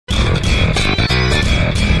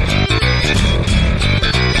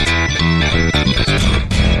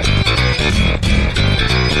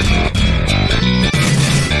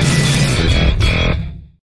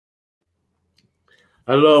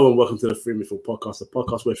Hello and welcome to the Free Midfield Podcast, a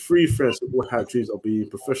podcast where three friends who all have dreams of being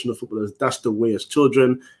professional footballers dashed away as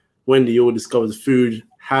children. When they all discover food,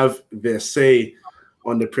 have their say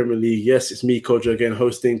on the Premier League. Yes, it's me, Kojo, again,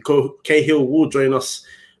 hosting. Cahill will join us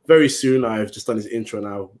very soon. I've just done his intro and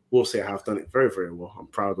I will say I have done it very, very well. I'm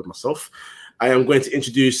proud of myself. I am going to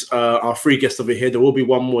introduce our three guests over here. There will be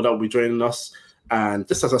one more that will be joining us. And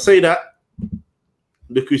just as I say that,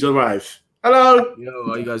 look who's arrived. Hello. Yo,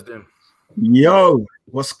 how you guys doing? Yo,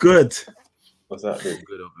 what's good? What's that? Good,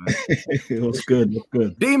 man. What's good? What's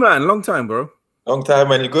good? D-man, long time, bro. Long time,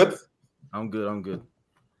 man. You good? I'm good.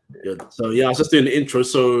 Good. So, yeah, I was just doing the intro.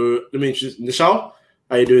 So, let me introduce Nishal.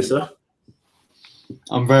 How you doing, sir?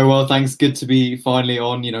 I'm very well, thanks. Good to be finally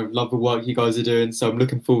on. Love the work you guys are doing. So I'm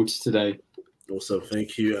looking forward to today. Awesome.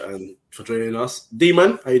 Thank you and for joining us.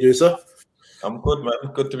 D-man, how you doing, sir? I'm good,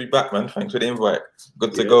 man. Good to be back, man. Thanks for the invite.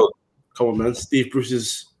 Good to go. Come on, man. Steve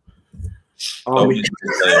Bruce's Oh, army.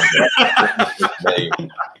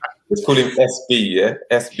 Let's call him SB, yeah?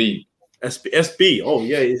 SB. SB. Oh,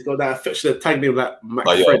 yeah. He's got that affectionate tag name like Mac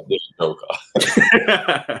Oh, Fred.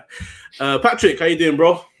 yeah. Patrick, how you doing,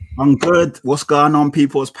 bro? I'm good. What's going on,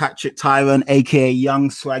 people? It's Patrick Tyron, aka Young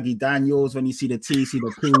Swaggy Daniels. When you see the T, see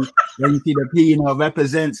the P. When you see the P,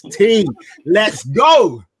 represents T. Let's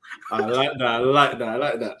go. I like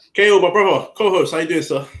that. KO, my brother, co-host, how you doing,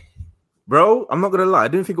 sir? Bro, I'm not gonna lie, I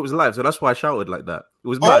didn't think it was live, so that's why I shouted like that. It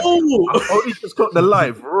was mad. Oh! I only just got the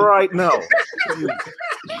live right now.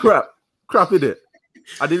 Crap, in it.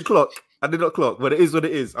 I did not clock, but it is what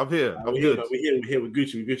it is. I'm here. I'm good. We're here. We're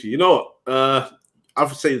Gucci. You know what?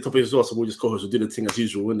 I've said the topic as well, so we'll just co-host. We'll do the thing as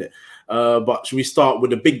usual, wouldn't it? But should we start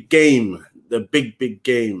with the big game, the big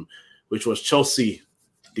game, which was Chelsea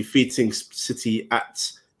defeating City at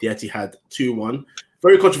the Etihad 2-1.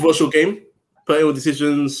 Very controversial game. Political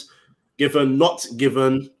decisions given, not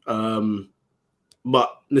given. But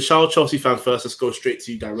Nishal, Chelsea fan first. Let's go straight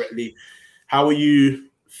to you directly. How are you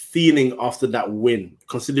feeling after that win?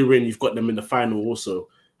 Considering you've got them in the final also.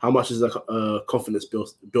 How much is that a confidence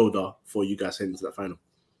builder for you guys heading into that final?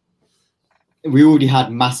 We already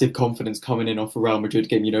had massive confidence coming in off a Real Madrid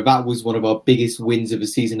game. That was one of our biggest wins of the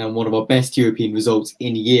season and one of our best European results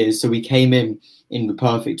in years. So we came in the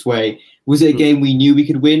perfect way. Was it a game we knew we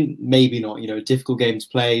could win? Maybe not. Difficult game to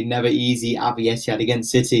play, never easy at the Etihad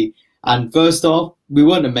against City. And first off, we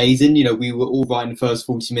weren't amazing. We were all right in the first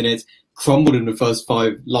 40 minutes, crumbled in the first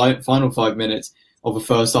final 5 minutes of the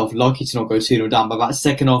first half, lucky to not go 2-0 down. But that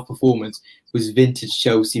second half performance was vintage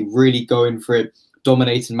Chelsea, really going for it,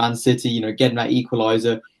 dominating Man City, getting that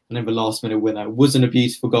equaliser and then the last minute winner. It wasn't a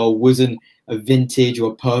beautiful goal, wasn't a vintage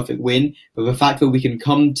or a perfect win, but the fact that we can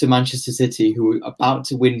come to Manchester City, who are about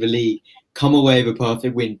to win the league, come away with a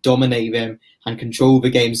perfect win, dominate them and control the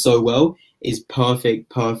game so well is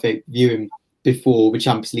perfect viewing before the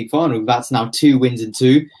Champions League final. That's now 2 wins in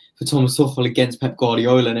 2 for Thomas Tuchel against Pep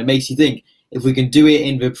Guardiola, and it makes you think, if we can do it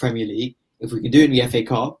in the Premier League, if we can do it in the FA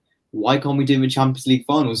Cup, why can't we do it in the Champions League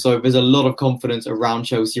final? So there's a lot of confidence around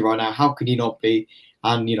Chelsea right now. How could he not be?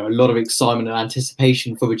 And, a lot of excitement and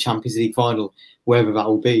anticipation for the Champions League final, wherever that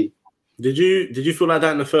will be. Did you feel like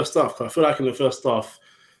that in the first half? I feel like in the first half,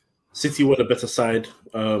 City were the better side.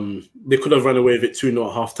 They could have run away with it 2-0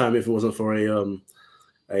 at half-time if it wasn't for a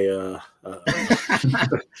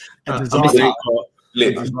disaster.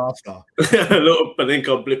 A little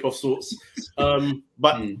Panenka blip of sorts.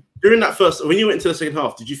 But during that when you went into the second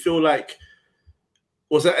half, did you feel like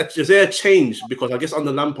was there a change? Because I guess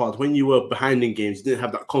under Lampard, when you were behind in games, you didn't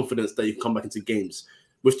have that confidence that you can come back into games.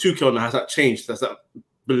 With Tuchel now, has that changed? Has that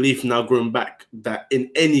belief now grown back that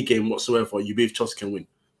in any game whatsoever, you believe Chelsea can win?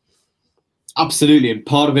 Absolutely, and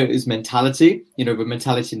part of it is mentality, the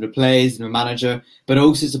mentality in the players and the manager, but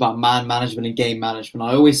also it's about man management and game management.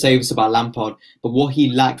 I always say this about Lampard, but what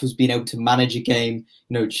he lacked was being able to manage a game,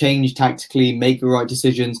 change tactically, make the right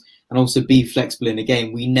decisions, and also be flexible in the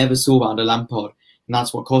game. We never saw that under Lampard, and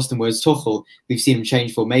that's what cost him. Whereas Tuchel, we've seen him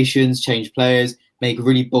change formations, change players, make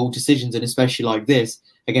really bold decisions, and especially like this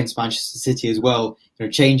against Manchester City as well,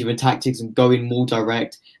 changing the tactics and going more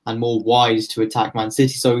direct and more wise to attack Man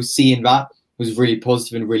City. So seeing that was really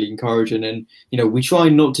positive and really encouraging. And, we try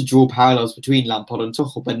not to draw parallels between Lampard and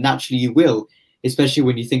Tuchel, but naturally you will, especially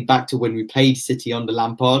when you think back to when we played City under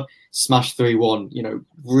Lampard, smashed 3-1,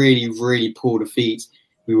 really, really poor defeat.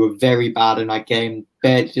 We were very bad in that game.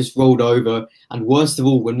 Bed just rolled over. And worst of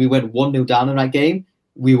all, when we went 1-0 down in that game,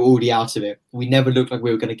 we were already out of it. We never looked like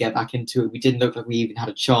we were going to get back into it. We didn't look like we even had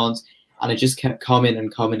a chance. And it just kept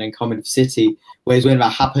coming for City. Whereas when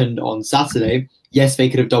that happened on Saturday, yes, they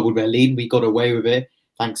could have doubled their lead. We got away with it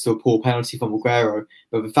thanks to a poor penalty from Aguero.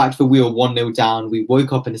 But the fact that we were 1-0 down, we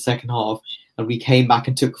woke up in the second half and we came back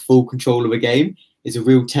and took full control of a game is a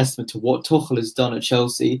real testament to what Tuchel has done at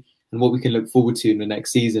Chelsea and what we can look forward to in the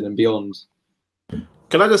next season and beyond.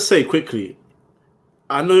 Can I just say quickly,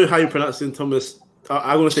 I know how you pronounce it, Thomas.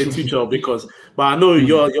 I'm going to say Tuchel but I know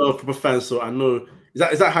you're a proper fan, so I know.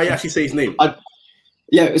 Is that how you actually say his name?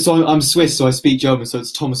 Yeah, so I'm Swiss, so I speak German, so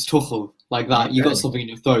it's Thomas Tuchel, like that. You got something in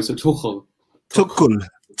your throat, so Tuchel. Tuchel.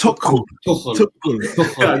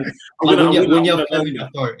 When you have phlegm in your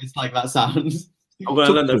throat, it's like that sounds. I'm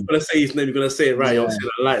gonna say his name. You're gonna say it right. Yeah.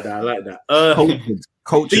 I like that.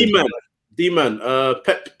 Culture. D-man.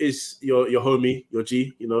 Pep is your homie, your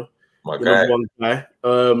G. You know, My your guy. number one guy.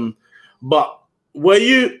 But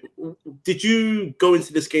did you go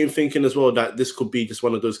into this game thinking as well that this could be just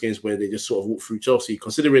one of those games where they just sort of walk through Chelsea,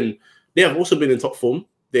 considering they have also been in top form?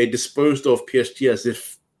 They disposed of PSG as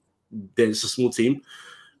if they're just a small team.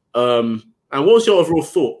 And what was your overall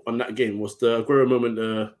thought on that game? Was the Aguero moment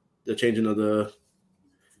the changing of the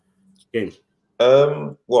game?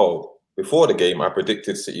 Well, before the game, I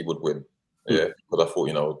predicted City would win. Yeah, because I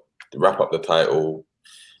thought, to wrap up the title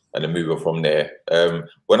and then move on from there.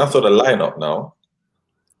 When I saw the lineup now,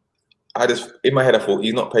 in my head, I thought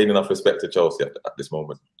he's not paying enough respect to Chelsea at this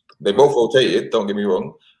moment. They both rotated, don't get me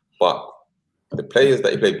wrong, but the players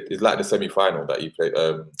that he played is like the semi-final that he played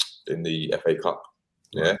in the FA Cup.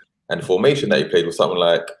 Yeah, and the formation that he played was something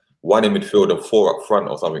like 1 in midfield and 4 up front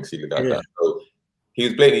or something silly like that. So he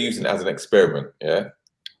was blatantly using it as an experiment. Yeah,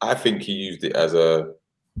 I think he used it as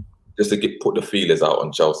just to put the feelers out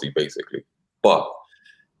on Chelsea, basically. But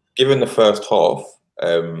given the first half,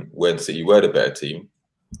 when City were the better team,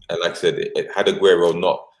 and like I said, had Aguero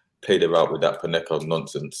not played around with that Panenka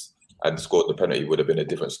nonsense and scored the penalty, would have been a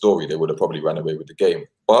different story. They would have probably ran away with the game.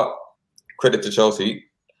 But credit to Chelsea,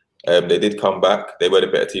 they did come back. They were the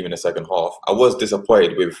better team in the second half. I was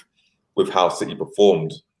disappointed with how City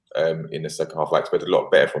performed in the second half. I expected a lot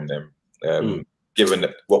better from them, given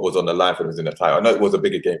what was on the line for them was in the title. I know it was a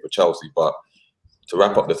bigger game for Chelsea, but to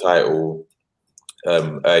wrap up the title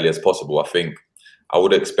early as possible, I think I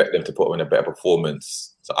would expect them to put in a better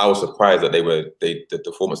performance. So I was surprised that the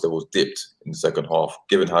performance levels dipped in the second half,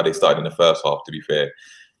 given how they started in the first half, to be fair.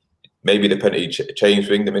 Maybe the penalty change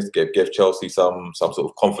thing, they must give Chelsea some sort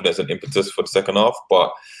of confidence and impetus for the second half.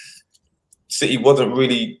 But City wasn't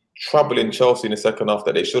really troubling Chelsea in the second half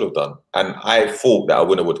that they should have done. And I thought that a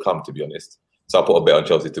winner would come, to be honest. So I put a bet on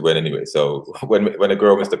Chelsea to win anyway. So when a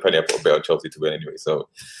girl missed a penalty, I put a bet on Chelsea to win anyway. So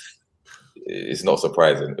it's not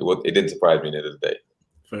surprising. It didn't surprise me at the end of the day.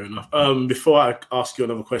 Fair enough. Before I ask you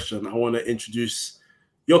another question, I want to introduce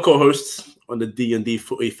your co-hosts on the D&D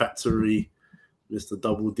Footy Factory, Mr.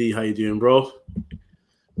 Double D. How you doing, bro?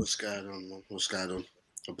 What's going on, man? What's going on?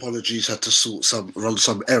 Apologies, had to run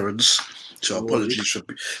some errands. So apologies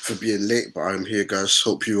for being late, but I'm here, guys.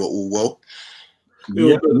 Hope you are all well.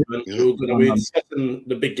 We're all good, man. We're all good. We're discussing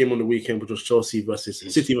the big game on the weekend, which was City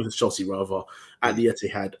versus Chelsea, rather, at the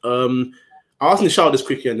Etihad. I'll ask Michelle this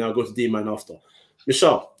quickly, and then I'll go to D-Man after.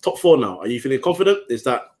 Michelle, top 4 now. Are you feeling confident? Is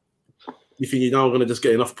that you think you're now going to just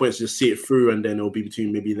get enough points to just see it through, and then it'll be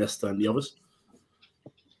between maybe Leicester and the others?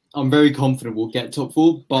 I'm very confident we'll get top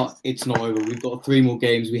 4, but it's not over. We've got 3 more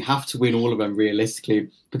games. We have to win all of them realistically,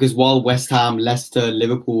 because while West Ham, Leicester,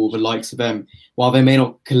 Liverpool, the likes of them, while they may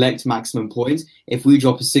not collect maximum points, if we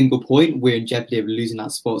drop a single point, we're in jeopardy of losing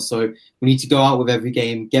that spot. So we need to go out with every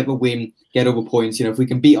game, get the win, get all the points. If we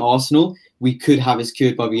can beat Arsenal, we could have it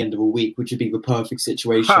secured by the end of a week, which would be the perfect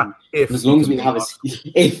situation. As long as we have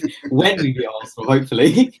when we beat Arsenal,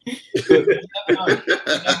 hopefully. But you never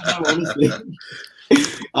know, honestly.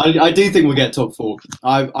 I do think we'll get top 4.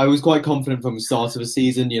 I was quite confident from the start of the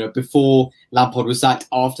season. Before Lampard was sacked,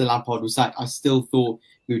 after Lampard was sacked, I still thought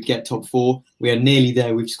we would get top 4. We are nearly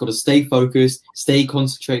there. We've just got to stay focused, stay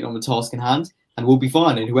concentrated on the task in hand, and we'll be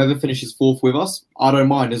fine. And whoever finishes 4th with us, I don't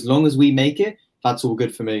mind. As long as we make it, that's all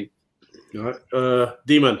good for me. All right.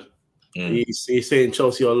 D-Man, he's saying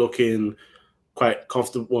Chelsea are looking quite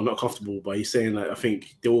comfortable. Well, not comfortable, but he's saying that I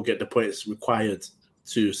think they will get the points required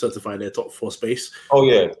to certify their top 4 space. Oh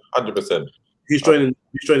yeah, 100%. Who's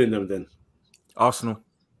joining them then? Arsenal.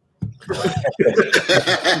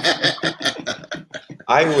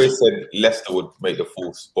 I always said Leicester would make the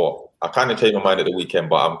 4th spot. I kind of changed my mind at the weekend,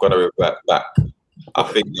 but I'm gonna revert back. I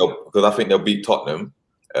think they'll beat Tottenham,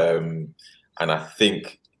 and I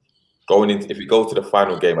think if we go to the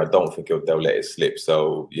final game, I don't think they'll let it slip.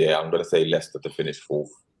 So yeah, I'm gonna say Leicester to finish 4th.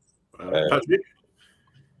 Patrick?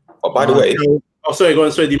 But by the way, sorry, go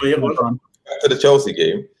on. Sorry, D-Man. Back to the Chelsea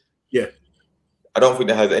game. Yeah, I don't think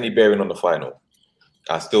that has any bearing on the final.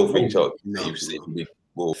 I still think Chelsea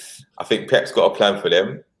will. I think Pep's got a plan for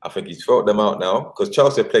them. I think he's felt them out now because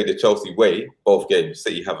Chelsea played the Chelsea way both games.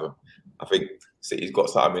 City haven't. I think City's got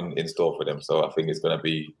something in store for them. So I think it's going to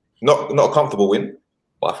be not a comfortable win,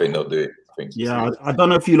 but I think they'll do it. I don't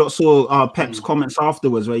know if you lot saw Pep's comments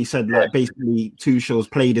afterwards where he said like basically Tuchel's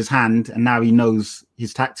played his hand and now he knows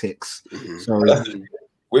his tactics. So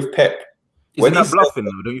with Pep, isn't that bluffing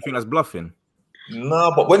though? Don't you think that's bluffing?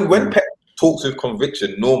 No, but when Pep talks with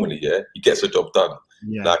conviction, normally, he gets the job done.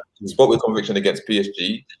 Yeah. Like he spoke with conviction against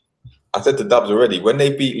PSG. I said to Dubs already, when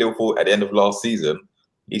they beat Liverpool at the end of last season,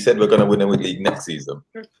 he said we're going to win the league next season.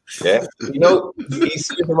 Yeah, he's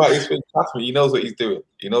serious about his thing. Trust me, he knows what he's doing.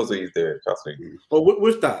 He knows what he's doing. Trust me. Well,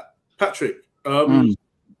 with that, Patrick,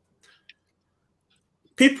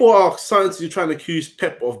 people are starting to try and accuse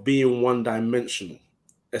Pep of being one-dimensional.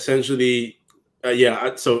 Essentially,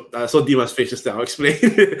 I saw Dima's face just now. I'll explain.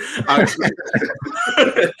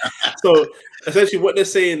 So essentially, what they're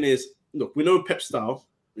saying is, look, we know Pep's style.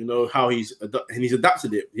 We know how he's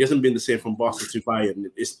adapted it. He hasn't been the same from Barca to Bayern.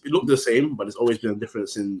 It looked the same, but there's always been a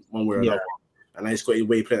difference in one way or another. And he's got a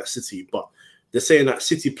way playing at City. But they're saying that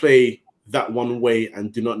City play that one way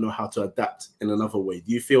and do not know how to adapt in another way.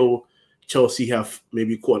 Do you feel Chelsea have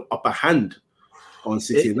maybe caught an upper hand on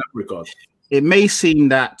City in that regard? It may seem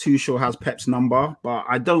that Tuchel has Pep's number, but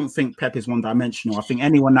I don't think Pep is one-dimensional. I think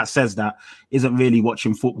anyone that says that isn't really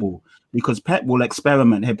watching football because Pep will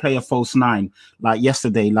experiment. He'll play a false nine like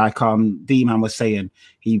yesterday, like D-Man was saying.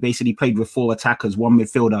 He basically played with 4 attackers, 1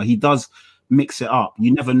 midfielder. He does mix it up.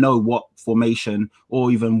 You never know what formation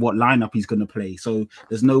or even what lineup he's going to play. So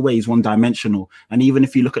there's no way he's one-dimensional. And even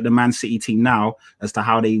if you look at the Man City team now as to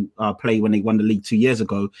how they play when they won the league 2 years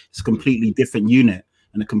ago, it's a completely different unit.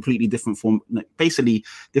 And a completely different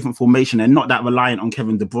different formation. They're not that reliant on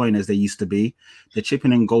Kevin De Bruyne as they used to be. They're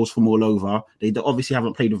chipping in goals from all over. They obviously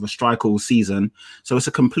haven't played with a striker all season. So it's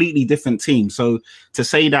a completely different team. So to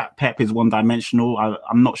say that Pep is one-dimensional,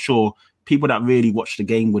 I'm not sure. People that really watch the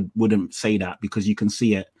game wouldn't say that because you can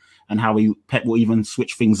see it and how Pep will even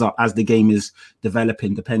switch things up as the game is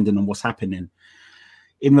developing, depending on what's happening.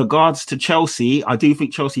 In regards to Chelsea, I do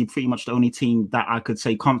think Chelsea are pretty much the only team that I could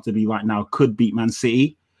say comfortably right now could beat Man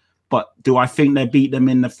City. But do I think they beat them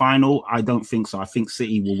in the final? I don't think so. I think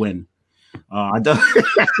City will win. I don't.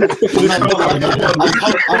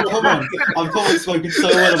 I'm probably spoken so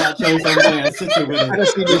well about Chelsea. I'm City winning.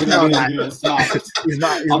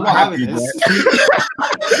 I'm not having this.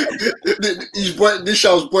 This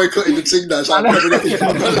show's boycotting the thing now. So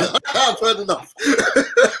I've heard enough.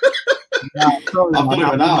 I'm gonna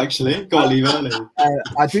run out actually. Gotta leave early.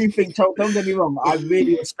 I do think. Don't get me wrong. I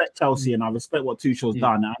really respect Chelsea and I respect what Tuchel's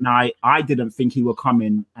done. And I didn't think he would come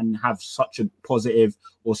in and have such a positive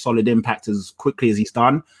or solid impact as quickly as he's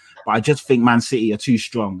done. But I just think Man City are too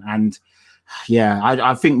strong. And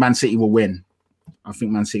I think Man City will win. I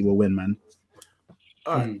think Man City will win, man.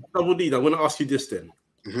 All right, Double D. I'm going to ask you this then.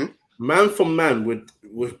 Man for man,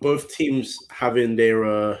 with both teams having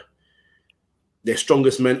their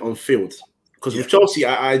strongest men on field. Because with Chelsea,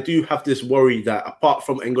 I do have this worry that apart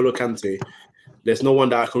from N'Golo Kante, there's no one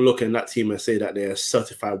that I can look in that team and say that they're a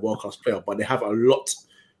certified world-class player, but they have a lot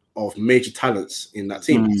of major talents in that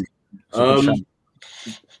team.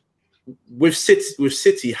 With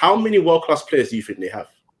City, how many world-class players do you think they have?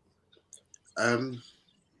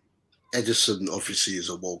 Edison obviously is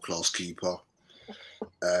a world-class keeper.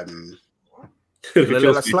 You're gonna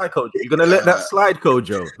let that slide, Kojo. You're gonna let that slide,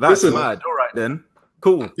 Kojo. That's mad. All right then.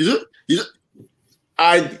 Cool. Is it?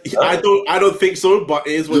 I don't think so, but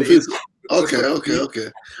it is what it is. Okay.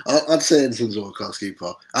 I'd say Edison's a world-class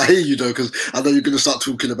keeper. I hear you though, because I know you're going to start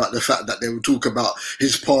talking about the fact that they will talk about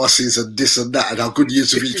his passes and this and that and how good he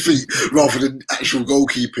is with his feet rather than actual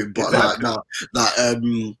goalkeeping. But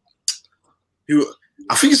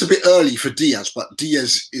I think it's a bit early for Diaz, but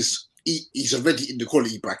Diaz he's already in the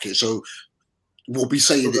quality bracket, so we'll be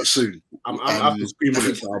saying it soon. I'm after screaming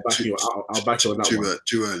it, so I'll back you on that one.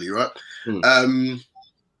 Too early, right?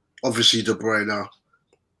 Obviously De Bruyne.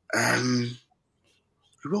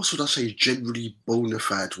 Who else would I say is generally bona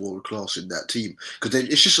fide world class in that team? Because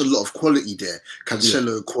it's just a lot of quality there.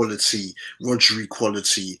 Cancelo quality, Rodri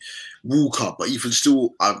quality, Walker. But even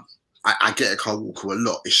still, I get a Kyle Walker a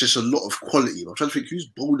lot. It's just a lot of quality. I'm trying to think who's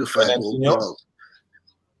bona fide world class.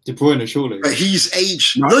 De Bruyne, surely. But he's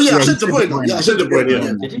aged. I said De Bruyne. Yeah, I said De Bruyne.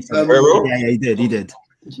 Yeah, he did.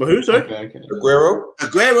 But who, sorry? Okay.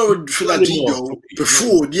 Aguero and Fernandinho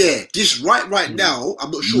before, this right now,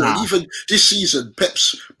 I'm not sure. And even this season,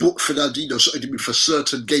 Pep's booked Fernandinho for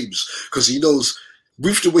certain games because he knows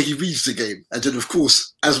with the way he reads the game. And then, of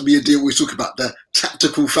course, as me and Dave always talk about the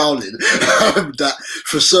tactical fouling, that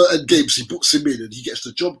for certain games he books him in and he gets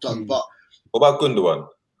the job done. But what about Gundogan?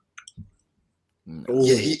 Oh,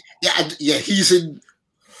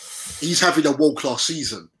 He's having a world-class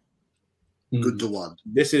season. Mm. Gundogan.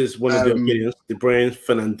 this is one of the opinions. De Bruyne,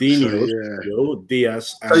 Fernandinho,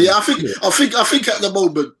 Diaz. So yeah, I think at the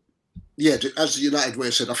moment, yeah, as the United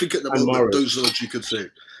way said, I think at the And moment Mahrez. those are what you could say.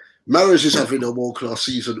 Mahrez is having a world-class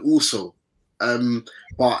season also.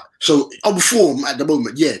 But so on form at the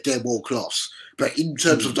moment, yeah, they're world-class. But in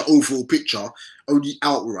terms of the overall picture, only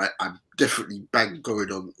outright, I'm definitely going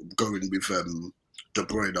with De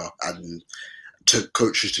Bruyne and to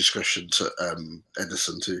coach's discretion to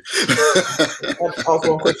Edison too. Ask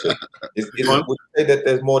one question. Would you say that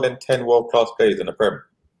there's more than 10 world-class players in the Prem?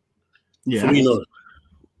 Yeah, For me, no.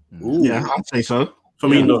 yeah, I'd say so. For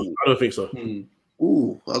me, no. I don't think so. Mm.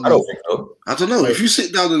 Ooh, I don't think so. I don't know. If you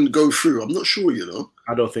sit down and go through, I'm not sure. You know,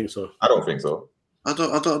 I don't think so. I don't think so. I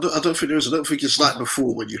don't think there is. I don't think it's like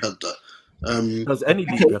before when you had that. Does any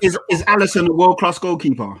league Okay, is Alisson a world-class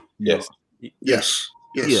goalkeeper? Yes. Yes.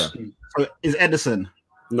 Yeah. So is Edison?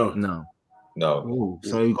 No. No. No. Ooh,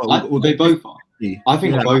 so you got, They both are. I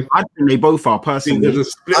think they both. I think they both are See, personally. there's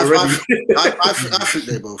a split I already. think they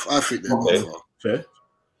both. I think they Okay. both are. Fair.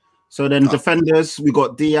 So then defenders, we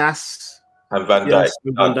got Diaz, And Van Dijk. Yes,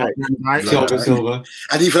 Van Dijk. Van Dijk. Thiago Silva.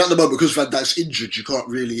 And even at the moment, because Van Dijk's injured, you can't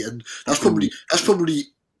really. And that's probably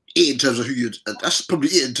it in terms of who you. That's probably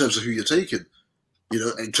it in terms of who you're taking. You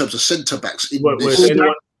know, in terms of centre backs.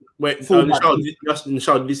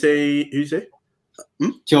 Nishal, did you say who you say?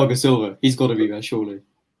 Thiago Silva. He's got to be there, surely.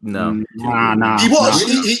 No. Nah. He was.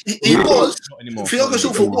 Nah. He was. Not anymore. Thiago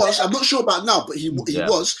Silva was. I'm not sure about now, but he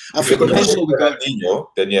was. I If think you're depends going what we go- Fernandinho,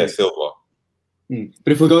 then yeah, Silva.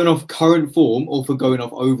 But if we're going off current form or if we're going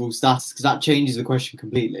off overall stats, because that changes the question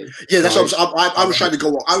completely. yeah, that's what I was trying to go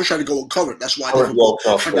on. I was trying to go on current. That's why I Current never bought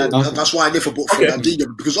world-class players. That's why I never bought Okay.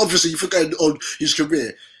 Fernandinho, because obviously if we're going on his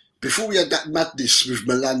career, before we had that madness with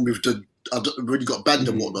Milan with the when he got banned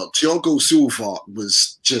and whatnot, Thiago Silva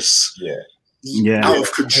was just Yeah. out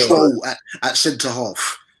of control at centre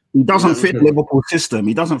half. He doesn't fit Liverpool's system.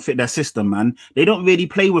 He doesn't fit their system, man. They don't really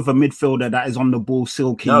play with a midfielder that is on the ball,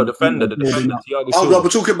 silky. No, defender. The defender. Thiago Oh no, Silva. we're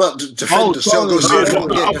talking about defenders. sorry. Thiago Silva,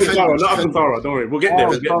 Not yeah, Alcantara, not defenders. Alcantara. Don't worry, we'll get there. Oh,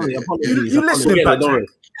 We'll get sorry, there. apologies. You listening, We'll get there, Patrick?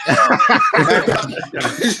 don't worry.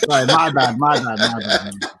 Sorry, my bad.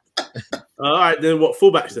 All right, then what?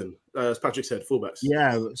 Fullbacks then, as Patrick said, fullbacks.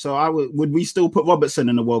 Yeah, so would we still put Robertson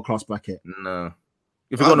in the world-class bracket? No.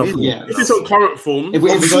 If we're going to Yeah. If it's on current form, If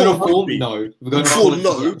we're going off form, form, no. If we're going off Form, form,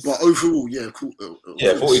 no, yes. but overall, yeah, cool.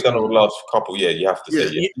 Yeah, for what he's done over the last couple, you have to say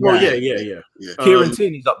yeah. well, yeah. Kieran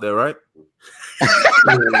Tierney's up there, right? Look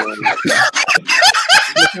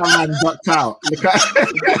how man ducked out. Look at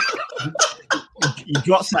he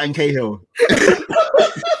drops that in Cahill.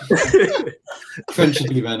 Trent should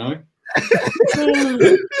be there, no?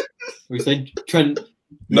 We say Trent.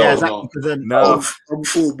 No, Yeah, exactly. 'Cause then- No. I'm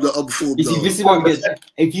formed. You see, this is what we get.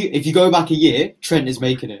 If you go back a year, Trent is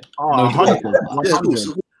making it. Oh, No 100, doubt. Yeah, of course.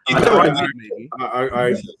 100.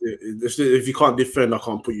 If you can't defend, I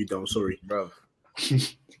can't put you down. Sorry, Bro.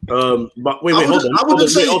 But wait, I hold on. wouldn't, I wouldn't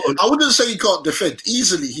say. Hold on. I wouldn't say he can't defend.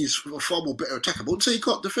 Easily, he's a far more better attacker. I wouldn't say he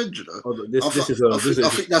can't defend. You know, Hold on. This is I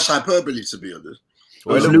think that's hyperbole, to be honest.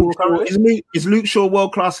 Is Luke Shaw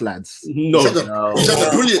world-class, lads? no. He's had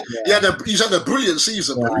a brilliant. He's had a brilliant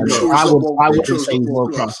season. But I'm sure I he's not wouldn't world say he's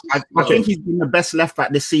world-class. I think he's been the best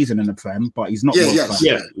left-back this season in the Prem, but he's not world-class.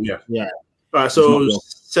 Yeah. All right, so It's not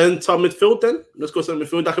centre midfield then. Let's go centre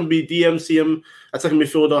midfield. That can be DM, CM, attacking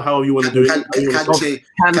midfielder, however you want to do it.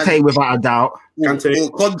 Kante, without a doubt. Kante. Or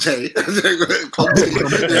Conte.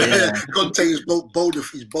 Conte is Boulder.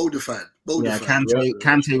 He's Boulder fan. Yeah,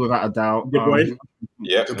 Kante without a doubt. De Bruyne.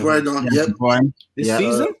 Yeah. De Bruyne. Yeah, Yep. De Bruyne. This Yeah.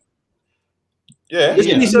 season? Yeah.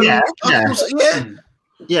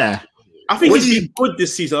 Yeah. I think he's been good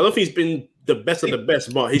this season. I don't think he's been the best of the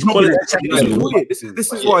best, but he's quality.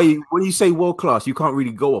 This is why when you say world class, you can't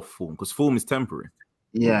really go off form because form is temporary.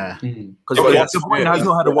 Yeah. Because Yeah, De Bruyne has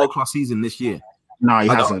not had a world class season this year. No, he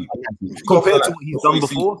hasn't. Compared to what he's done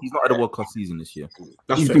before, he's not had a world class season this year.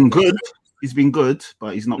 He's been good. He's been good,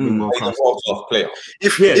 but he's not been world He's a class. world-class player.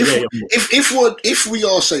 If we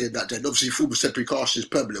are saying that, then obviously former temporary cast is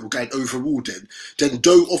permanent. We're going overall. Then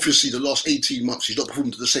though obviously the last 18 months he's not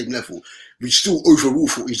performed at the same level, we still overall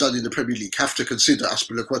for what he's done in the Premier League have to consider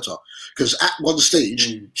Azpilicueta, because at one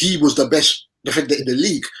stage he was the best defender in the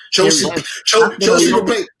league. Chelsea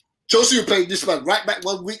were playing this man right back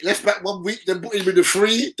 1 week, left back 1 week, then putting him in the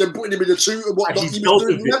 3, then putting him in the 2 and whatnot. He was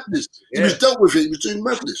doing madness. He was dealt with it. He was doing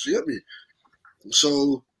madness. You get me?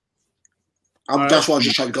 So that's why I'm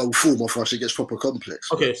just trying to go form off us. It gets proper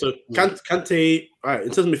complex. Okay, so Kante. All right, in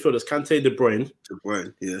terms of midfielders, Kante, De Bruyne. De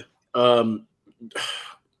Bruyne, yeah.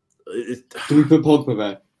 Do we put Pogba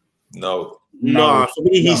there? No. Nah, for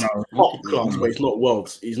me, he's No. top class, but he's not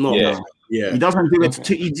world. He's not. Yeah. Yeah. He doesn't do it.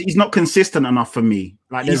 Okay. He's not consistent enough for me.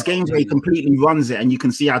 Like there's games where he completely runs it, and you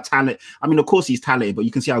can see how talented. I mean, of course he's talented, but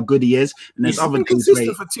you can see how good he is. And there's He's other been games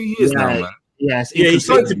consistent for 2 years now, man. Yes, Yeah, he's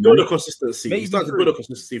starting to build a inconsistent, consistency. Maybe He's starting to build a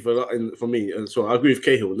consistency for me. And so I agree with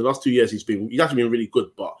Cahill. In the last 2 years, he's actually been really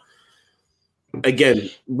good. But again,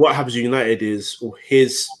 what happens with United is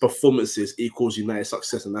his performances equals United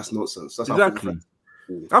success, and that's nonsense. That's Exactly.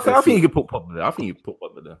 I think you could put Pogba there. I think you put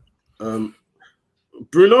Pogba there.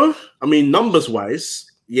 Bruno, I mean, numbers wise,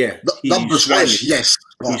 yeah. Numbers wise, shining. yes.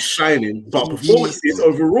 He's shining. But performances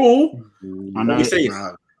overall, I know. you say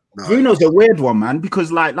No. Bruno's a weird one, man,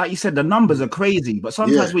 because like you said, the numbers are crazy. But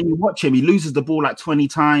sometimes when you watch him, he loses the ball like 20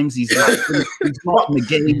 times. He's like he's not in the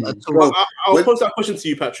game at all. Well, I'll pose that question to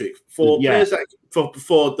you, Patrick. For players that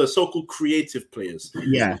for the so-called creative players,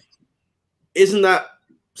 Yeah. isn't that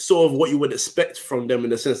sort of what you would expect from them in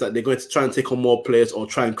the sense that they're going to try and take on more players or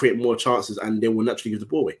try and create more chances, and they will naturally give the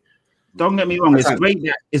ball away? Don't get me wrong.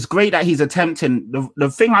 It's great that he's attempting. The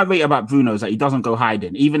thing I rate about Bruno is that he doesn't go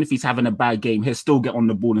hiding. Even if he's having a bad game, he'll still get on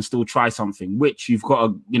the ball and still try something, which you've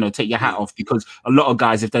got to, take your hat off, because a lot of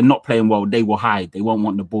guys, if they're not playing well, they will hide. They won't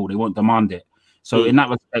want the ball. They won't demand it. So in that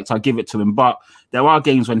respect, I give it to him. But there are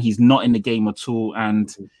games when he's not in the game at all,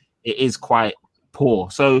 and it is quite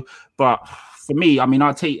poor. So, but for me, I mean,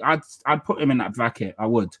 I'd put him in that bracket. I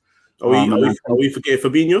would. Are we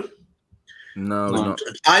forgetting Fabinho? No, he's not.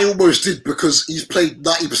 I almost did, because he's played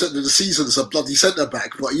 90% of the season as a bloody centre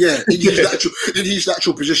back. But yeah, in his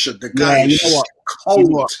natural position, the guy is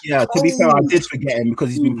cold. Yeah, to be fair, I did forget him because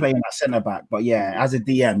he's been playing at centre back. But yeah, as a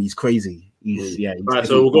DM, he's crazy. He's Right,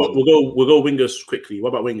 so we'll go wingers quickly. What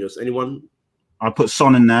about wingers? Anyone? I'll put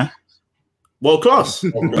Son in there. World class.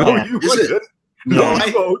 Is it? No,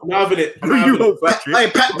 I'm having it.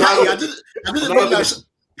 Hey, Patty, I didn't realize.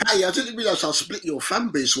 Patty, I didn't realize how split your fan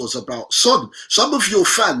base was about Son. Some of your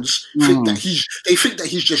fans think that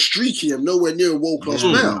he's just streaky and nowhere near a world class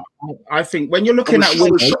player. I think when you're looking at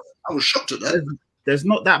wingers, I was shocked at that. there's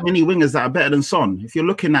not that many wingers that are better than Son. If you're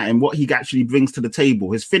looking at him, what he actually brings to the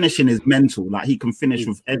table, his finishing is mental. Like he can finish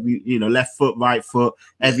with every, left foot, right foot,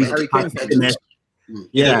 every.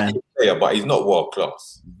 Yeah, but he's not world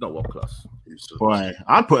class. He's not world class. Boy,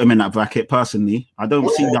 I'd put him in that bracket personally. I don't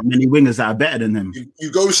see that many wingers that are better than him.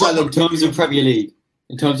 You go, Salah. In terms of Premier League.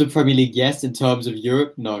 In terms of Premier League, yes. In terms of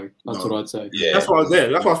Europe, no. That's what I'd say. Yeah, that's what I was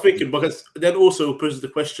there. That's what I was thinking. Because then also poses the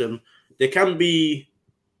question: there can be,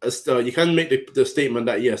 you can make the statement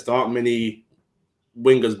that yes, there aren't many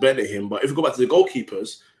wingers better than him. But if we go back to the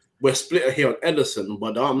goalkeepers, we're split here on Ederson,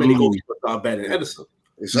 but there aren't many goalkeepers that are better than Ederson.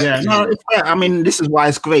 Exactly. Yeah, no, it's fair. I mean, this is why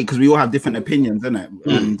it's great, because we all have different opinions, isn't it?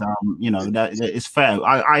 And that it's fair.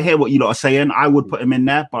 I hear what you lot are saying. I would put him in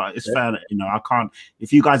there, but it's fair. I can't.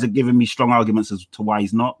 If you guys are giving me strong arguments as to why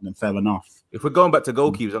he's not, then fair enough. If we're going back to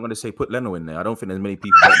goalkeepers, I'm going to say put Leno in there. I don't think there's many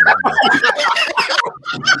people.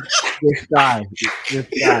 This guy.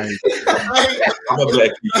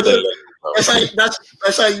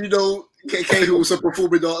 That's how you know Cahill's a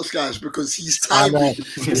performing arts guys, because he's timely.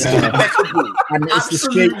 He's impeccable. And it's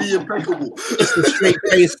absolutely impeccable. It's the straight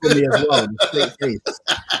face for me as well. The straight face.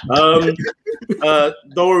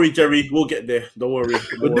 Don't worry, Jerry. We'll get there. Don't worry.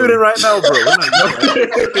 We're doing it right now, bro.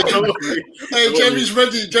 Don't worry. Hey, Jerry's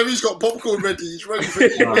ready. Jerry's got popcorn ready. He's ready for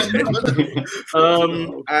it.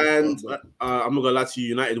 And I'm not gonna lie to you,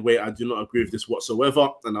 United way. I do not agree with this whatsoever,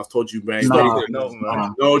 and I've told you, man.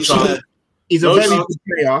 No chance. He's a very good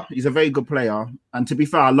player. He's a very good player, and to be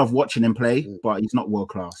fair, I love watching him play. But he's not world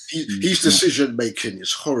class. His decision making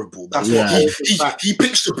is horrible. That's what he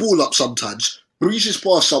picks the ball up sometimes, breezes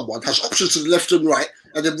past someone, has options to the left and right,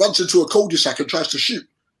 and then runs into a cul-de-sac and tries to shoot.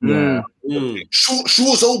 Yeah.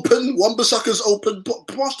 Shaw's open, Wan-Bissaka's open,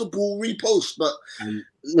 pass the ball, repost. But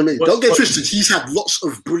don't get twisted. He's had lots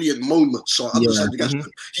of brilliant moments. So I understand you guys.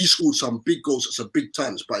 He scored some big goals at some big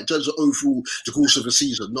times. But in terms of overall the course of the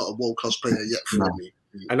season, not a world-class player yet for me.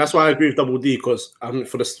 And that's why I agree with Double D, because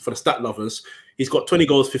for the stat lovers, he's got 20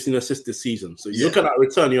 goals, 15 assists this season. So you look at that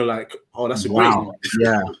return, you're like, oh, that's a great.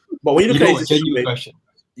 Yeah. But when you look at his decision making,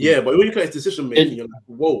 but when you look at his decision making, you're like,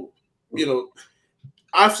 whoa,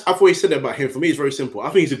 I've always said about him. For me, it's very simple. I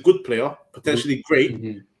think he's a good player, potentially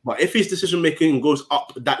great. But if his decision making goes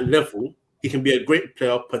up that level, he can be a great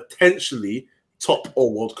player, potentially top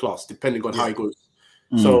or world class, depending on how he goes.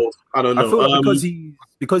 So I don't know. I feel like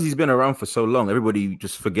because he's been around for so long, everybody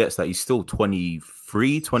just forgets that he's still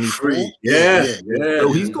 23, 24. Yeah.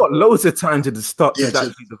 So he's got loads of time to start to Yeah,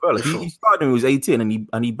 actually develop. He started when he was 18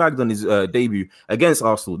 and he bagged on his debut against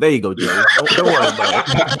Arsenal. There you go, Jerry. Don't worry about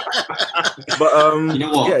it. But You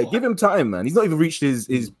know what? yeah, give him time, man. He's not even reached his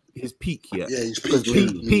peak yet. Yeah, he's Because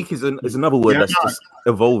peak. peak is another word that's just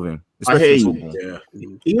evolving. I hear Especially you. football.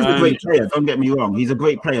 Yeah. He is a great player. Don't get me wrong. He's a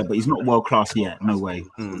great player, but he's not world class yet. No way.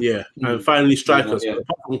 Yeah. And finally, strikers. Yeah.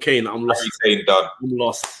 Apart from Kane, I'm lost. Harry Kane done. I'm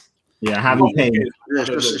lost. Yeah, Harry Kane. Yeah,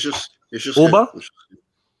 it's just Uber?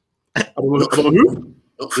 I don't know who.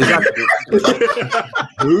 Exactly.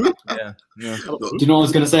 Who? Yeah. Do you know what I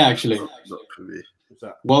was going to say, actually? Not for me. What's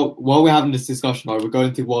that? While we're having this discussion, right, we're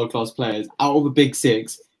going through world-class players. Out of the big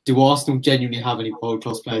six, do Arsenal genuinely have any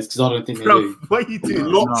world-class players? Because I don't think they do. What are you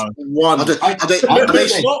doing? Not one. Are they I'm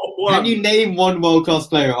basically- Not one. Can you name one world-class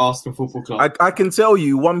player at Arsenal Football Club? I can tell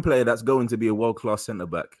you one player that's going to be a world-class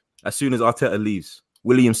centre-back as soon as Arteta leaves.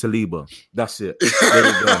 William Saliba. That's it. There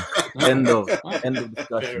we go. End of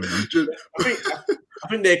discussion. Man. I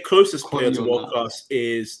think their closest player Quality to on world that. class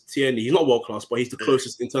is Tierney. He's not world class, but he's the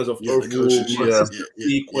closest in terms of Yeah, the overall closest,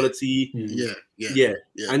 consistency, quality. Yeah. Yeah.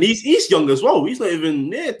 And he's young as well. He's not even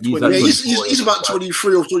near 20. He's Yeah, like he's about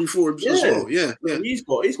 23 or 24 as well. Yeah. He's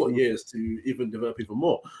got years to even develop even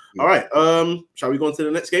more. All right. Shall we go on to the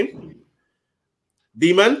next game?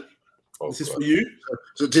 D-Man, this is for you.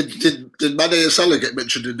 So did Mane and Salah get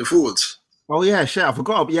mentioned in the forwards? Oh yeah, shit, I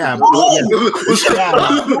forgot. Yeah.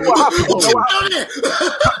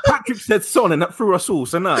 Patrick said Son, and that threw us all.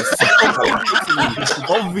 So nice.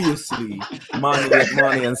 Obviously,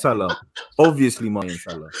 Mane and Salah. Obviously, Mane and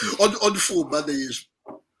Salah. On form, Mane is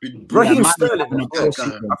been Raheem Mane Sterling. having a great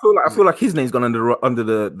season. I feel like his name's gone under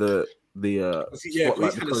the Yeah, spotlight he's had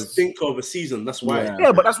a because- stink of a season. That's why. Yeah.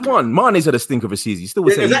 Yeah, but that's one. Mane's had a stink of a season. You still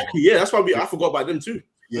would Yeah, say exactly. Yeah, that's why I forgot about them too.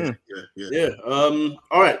 Yeah. Yeah. All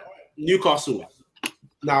right. Newcastle.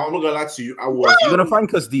 Now I'm not gonna lie to you. I was. You're gonna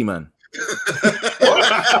thank us, D-Man. You're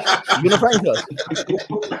gonna thank us.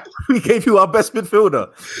 We gave you our best midfielder.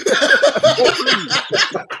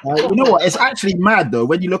 You know what? It's actually mad though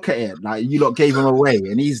when you look at it. Like you lot gave him away,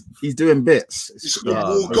 and he's doing bits. He scored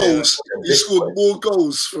more goals. He scored more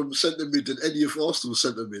goals from centre mid than any of Arsenal's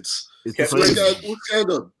centre mids. It's Kept crazy. What's going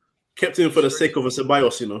on? Kept him for the sake of a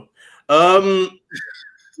Ceballos, you know.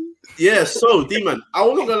 Yeah. So D-Man, I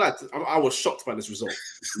was not gonna lie. I was shocked by this result.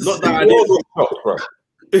 Not that I We're all did. shocked, bro.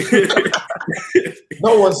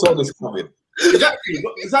 No one saw this coming. Exactly.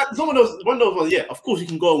 Is that someone else? One of us, yeah. Of course, you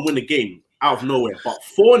can go and win a game out of nowhere, but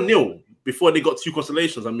 4-0 before they got two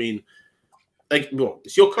consolations. I mean, like, well,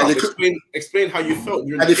 it's your club. And they could- Explain how you felt.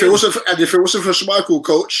 During And the if it game. wasn't for Schmeichel,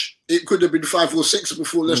 coach, it could have been 5 or 6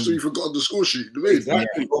 before Leicester even got on the score sheet. You know what I mean?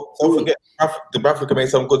 Exactly. Don't forget, Dubravka made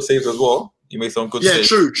some good saves as well. He made some good Yeah, saves.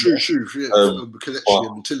 true. Yeah, Kelechi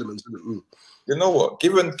Wow. and Tillemans. Isn't it? You know what?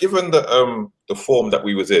 Given the form that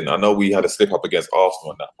we was in, I know we had a slip up against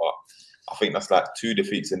Arsenal and that, but I think that's like 2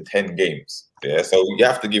 defeats in 10 games. Yeah, so you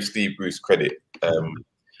have to give Steve Bruce credit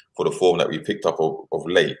for the form that we picked up of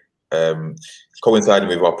late. Coinciding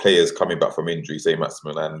with our players coming back from injury, say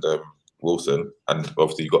Maximin and Wilson, and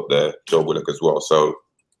obviously you got the Joe Willock as well. So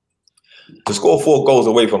to score 4 goals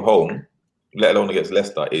away from home, let alone against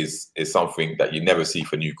Leicester, is something that you never see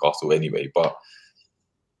for Newcastle anyway. But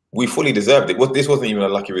we fully deserved it. This wasn't even a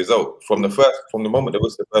lucky result. From the moment there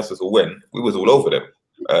was the first whistle win, we was all over them.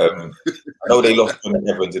 I know they lost on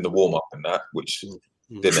Evans in the warm up and that, which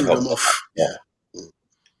didn't Threw help. them off. Yeah.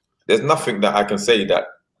 There's nothing that I can say that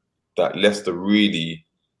Leicester really.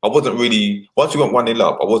 I wasn't really, once we went 1-0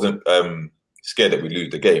 up, I wasn't scared that we lose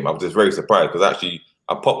the game. I was just very surprised because actually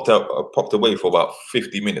I popped away for about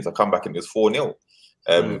 50 minutes. I come back and it was 4-0.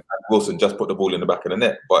 And Wilson just put the ball in the back of the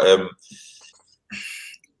net. But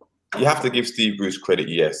you have to give Steve Bruce credit,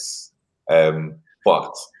 yes.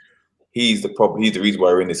 But he's the problem. He's the reason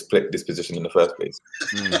why we're in this position in the first place.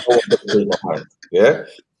 Yeah?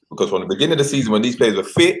 Because from the beginning of the season, when these players were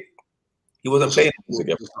fit, he wasn't playing them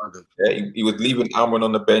together. Yeah, he was leaving Almiron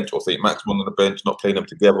on the bench or St. Maximin on the bench, not playing them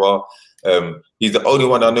together. He's the only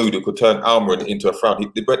one I know that could turn Almiron into a frown.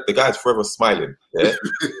 The guy's forever smiling. Yeah,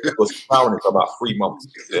 he was frowning for about 3 months.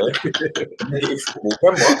 Yeah,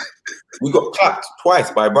 remember we got clapped twice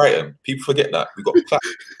by Brighton. People forget that we got clapped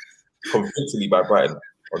convincingly by Brighton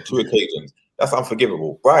on 2 occasions. That's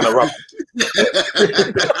unforgivable. Brighton are rubbish.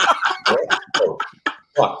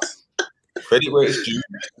 But credit where it's due.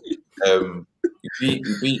 We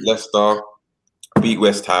beat Leicester, beat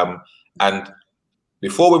West Ham, and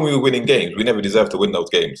before when we were winning games, we never deserved to win those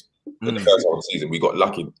games. In the first half of the season, we got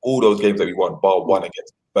lucky. All those games that we won, bar one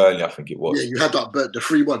against Burnley, I think it was. Yeah, you had that the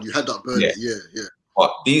 3-1. You had that Burnley. Yeah.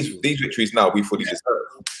 But these victories now we fully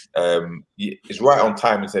deserve. It's right on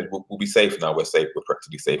time and said we'll be safe now. We're safe. We're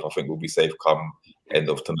practically safe. I think we'll be safe come end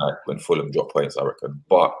of tonight when Fulham drop points, I reckon.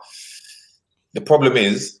 But the problem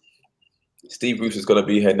is Steve Bruce is going to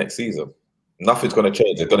be here next season. Nothing's going to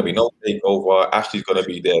change. There's going to be no takeover. Ashley's going to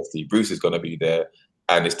be there. Steve Bruce is going to be there.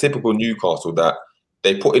 And it's typical Newcastle that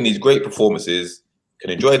they put in these great performances, can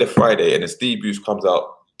enjoy the Friday, and then Steve Bruce comes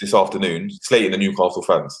out this afternoon slating the Newcastle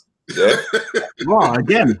fans. Yeah. Wow,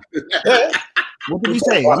 again. Yeah. What did he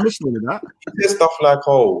say? I'm listening to that. He said stuff like,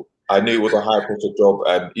 "Oh, I knew it was a high pressure job,"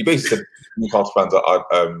 and he basically said Newcastle fans are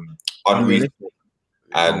unreasonable,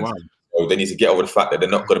 and so they need to get over the fact that they're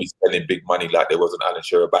not going to be spending big money like there was an Alan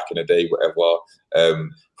Shearer back in the day, whatever.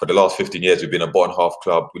 For the last 15 years, we've been a bottom half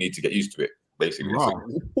club. We need to get used to it. Basically, Wow.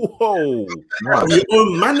 Whoa! Wow. Your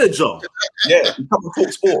own manager. Yeah, he come on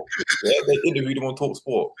Talk Sport. Yeah, they interviewed him on Talk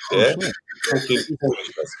Sport. Yeah, but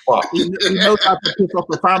He knows how to piss off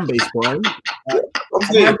the fan base, boy.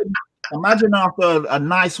 Imagine after a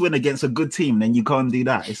nice win against a good team, then you can't do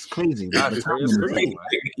that. It's crazy.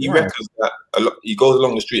 He reckons that he goes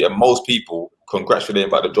along the street and most people congratulate him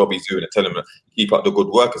about the job he's doing and tell him to keep up the good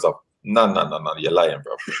work and stuff. No, you're lying,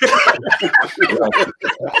 bro.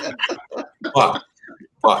 But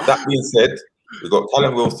that being said, we've got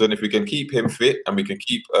Callum Wilson. If we can keep him fit and we can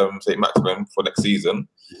keep St. Maximin for next season,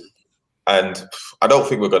 and I don't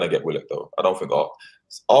think we're going to get Willock though. I don't think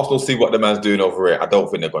Arsenal see what the man's doing over here. I don't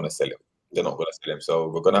think they're going to sell him. They're not going to sell him. So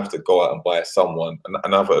we're going to have to go out and buy someone,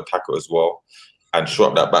 another attacker as well, and shore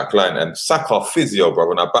up that back line and sack our physio, bro,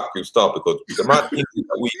 when our back group start, because the amount of injuries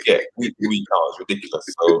that we get week to week now is ridiculous.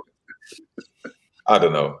 So I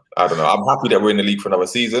don't know. I'm happy that we're in the league for another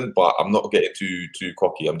season, but I'm not getting too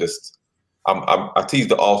cocky. I tease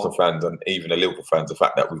the Arsenal fans and even the Liverpool fans the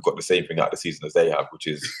fact that we've got the same thing out the season as they have, which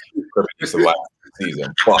is survive the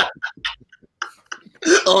season. But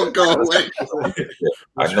oh, go away!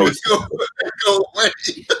 I know. Go away!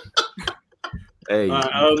 Hey,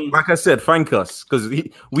 like I said, thank us because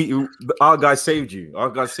our guy saved you. Our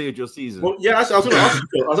guy saved your season. Well, yeah, I was going to ask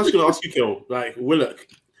you. I was actually going to ask you, Kel, like Willock.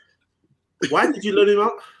 Why did you loan him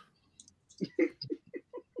out?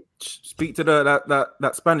 Speak to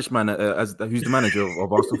that Spanish man who's the manager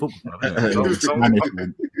of Arsenal Football Club.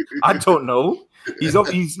 I don't know. Look.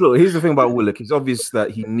 Here's the thing about Willock. It's obvious that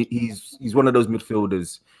he's one of those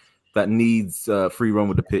midfielders that needs free run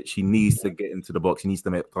with the pitch. He needs to get into the box. He needs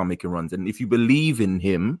to start making runs. And if you believe in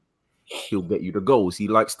him, he'll get you the goals. He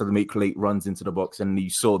likes to make late runs into the box, and you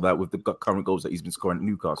saw that with the current goals that he's been scoring at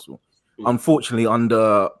Newcastle. Unfortunately,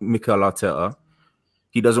 under Mikel Arteta,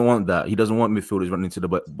 he doesn't want that. He doesn't want midfielders running into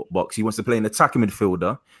the box. He wants to play an attacking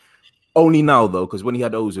midfielder. Only now, though, because when he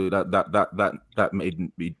had Ozil, that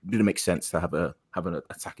didn't make sense to have an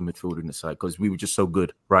attacking midfielder in the side because we were just so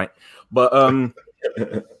good, right? But I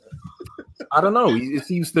don't know. It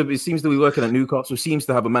seems to be working at Newcastle. Seems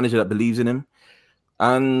to have a manager that believes in him,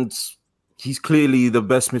 and he's clearly the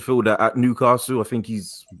best midfielder at Newcastle. I think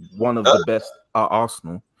he's one of the best at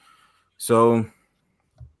Arsenal. So,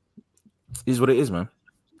 is what it is, man.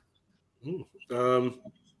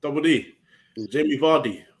 Double D, Jamie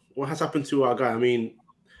Vardy. What has happened to our guy? I mean,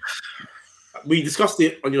 we discussed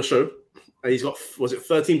it on your show. He's got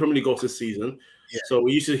 13 Premier League goals this season. Yeah. So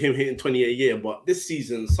we're used to him hitting 20 a year, but this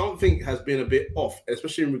season something has been a bit off,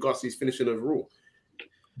 especially in regards to his finishing overall.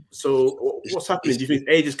 So what's happening? Do you think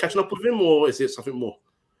age is catching up with him, or is it something more?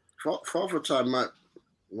 Father Time might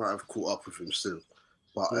have caught up with him still,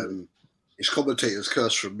 but it's commentator's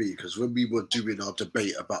curse from me because when we were doing our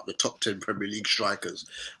debate about the top 10 Premier League strikers,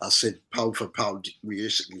 I said pound for pound,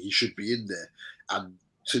 realistically, he should be in there. And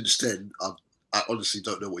since then, I honestly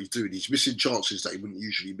don't know what he's doing. He's missing chances that he wouldn't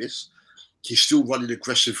usually miss. He's still running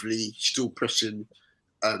aggressively, still pressing,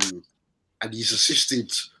 and he's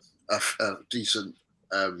assisted a decent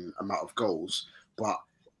amount of goals. But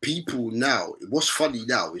people now, what's funny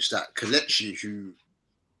now is that Kelechi, who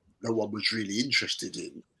no one was really interested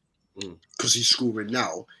in, because he's scoring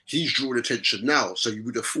now, he's drawn attention now. So you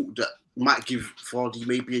would have thought that might give Vardy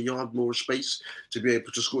maybe a yard more space to be able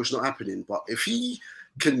to score. It's not happening. But if he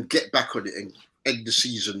can get back on it and end the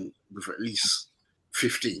season with at least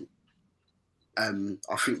 15,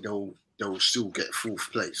 I think they'll still get fourth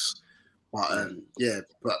place. But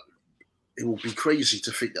but it will be crazy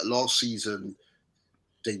to think that last season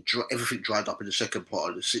everything dried up in the second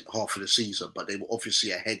part of the half of the season, but they were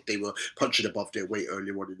obviously ahead. They were punching above their weight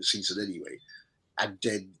earlier on in the season anyway, and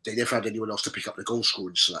then they never had anyone else to pick up the goal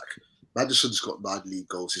scoring slack. Maddison's got 9 league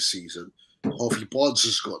goals this season. Harvey Barnes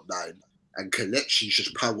has got 9. and Kelechi's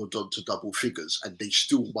just powered on to double figures, and they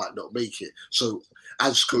still might not make it. So,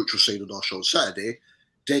 as Coach was saying on our show on Saturday,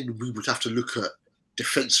 then we would have to look at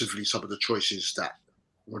defensively some of the choices that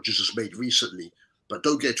Rodgers has made recently. But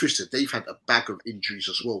don't get twisted, they've had a bag of injuries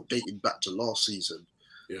as well, dating back to last season.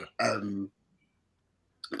 Yeah.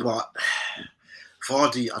 But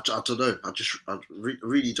Vardy, I don't know. I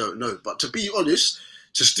really don't know. But to be honest,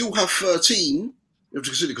 to still have 13, you have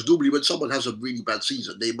to consider, because normally when someone has a really bad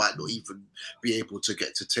season, they might not even be able to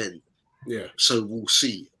get to 10. Yeah. So we'll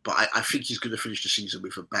see. But I think he's going to finish the season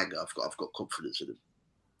with a banger. I've got confidence in him.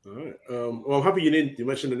 All right. Well, I'm happy you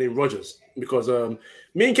mentioned the name Rodgers, because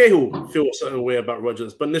me and Cahill feel a certain way about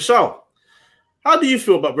Rodgers. But Nishal, how do you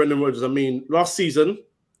feel about Brendan Rodgers? I mean, last season,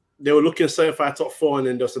 they were looking certified top 4, and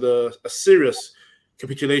then there was a serious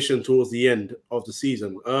capitulation towards the end of the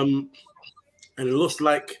season. And it looks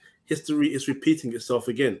like history is repeating itself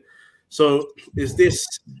again. So is this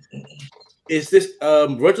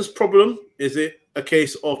Rodgers' problem? Is it a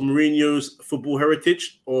case of Mourinho's football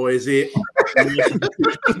heritage, or is it?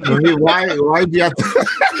 Why do you have to...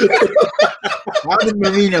 How did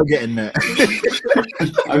Mourinho get in there?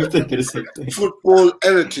 I was thinking the same thing. Football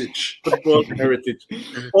heritage.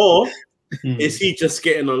 Or is he just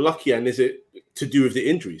getting unlucky, and is it to do with the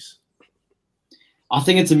injuries? I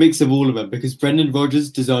think it's a mix of all of them, because Brendan Rodgers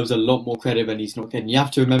deserves a lot more credit than he's not getting. You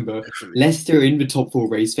have to remember, Leicester are in the top 4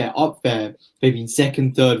 race. They're up there. They've been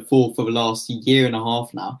 2nd, 3rd, 4th for the last year and a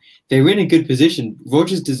half now. They're in a good position.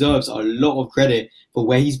 Rodgers deserves a lot of credit for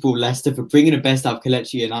where he's brought Leicester, for bringing the best out of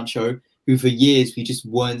Kelechi and Nacho, who for years we just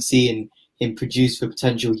weren't seeing him produce the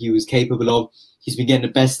potential he was capable of. He's been getting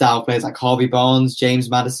the best out of players like Harvey Barnes, James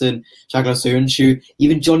Maddison, Jagla Soyuncu,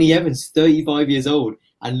 even Johnny Evans, 35 years old.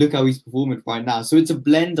 And look how he's performing right now. So it's a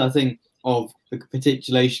blend, I think, of the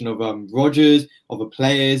capitulation of Rodgers, of the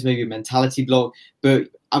players, maybe a mentality block. But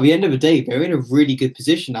at the end of the day, they're in a really good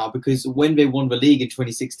position now, because when they won the league in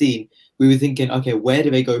 2016, we were thinking, okay, where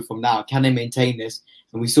do they go from now? Can they maintain this?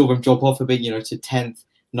 And we saw them drop off a bit, to 10th,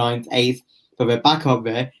 9th, 8th. But they're back up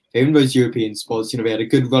there. They're in those European spots. They had a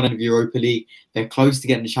good run in the Europa League. They're close to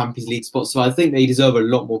getting the Champions League spot. So I think they deserve a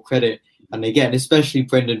lot more credit. And they get, and especially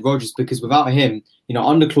Brendan Rodgers, because without him,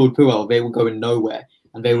 under Claude Puel, they were going nowhere.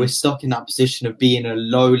 And they were stuck in that position of being a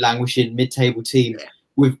low, languishing, mid-table team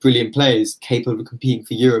with brilliant players capable of competing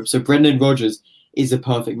for Europe. So Brendan Rodgers is a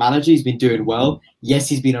perfect manager. He's been doing well. Yes,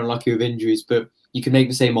 he's been unlucky with injuries, but you can make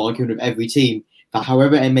the same argument of every team that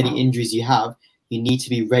however many injuries you have, you need to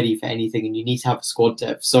be ready for anything, and you need to have a squad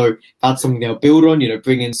depth. So that's something they'll build on,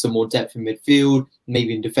 bring in some more depth in midfield,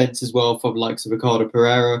 maybe in defence as well, for the likes of Ricardo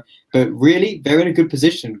Pereira. But really, they're in a good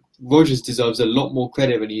position. Rodgers deserves a lot more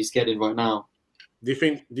credit than he's getting right now. Do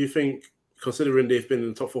you think, considering they've been in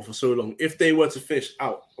the top 4 for so long, if they were to finish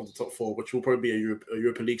out of the top 4, which will probably be a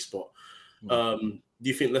Europa League spot, do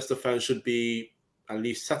you think Leicester fans should be at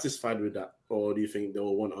least satisfied with that? Or do you think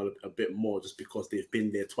they'll want a bit more just because they've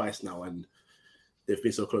been there twice now and they've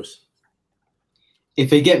been so close?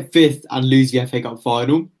 If they get 5th and lose the FA Cup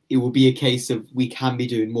final, it will be a case of we can be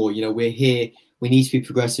doing more. We're here. We need to be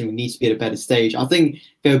progressing. We need to be at a better stage. I think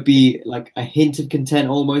there would be like a hint of content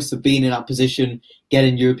almost of being in that position,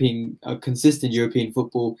 getting consistent European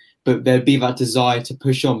football, but there'd be that desire to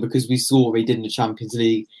push on, because we saw what they did in the Champions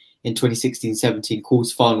League in 2016-17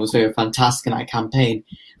 quarter-final was very fantastic in that campaign.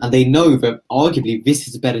 And they know that arguably this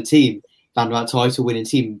is a better team than that title-winning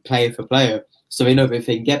team, player for player. So they know that if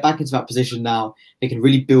they can get back into that position now, they can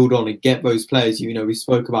really build on and get those players. We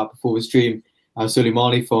spoke about before the stream,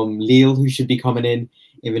 Soleimani from Lille, who should be coming in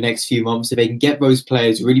the next few months. If they can get those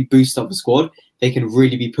players, really boost up the squad, they can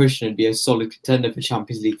really be pushing and be a solid contender for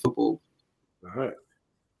Champions League football. All right.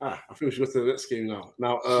 I think we should go to the next game now.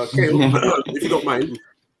 Now, Kale, if you don't mind,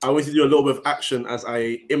 I want to do a little bit of action as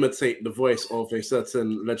I imitate the voice of a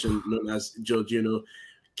certain legend known as Giorgino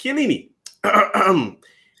Chiellini.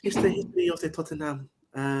 It's the history of the Tottenham.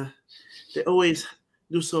 They always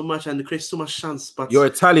do so much and they create so much chance. But your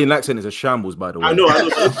Italian accent is a shambles, by the way. I know. What are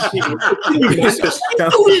you doing,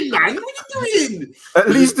 man? What are you doing? At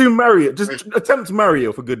least do Mario. Just attempt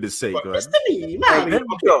Mario, for goodness sake. Right? Mario.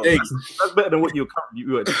 That's better than what you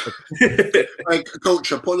were. Like,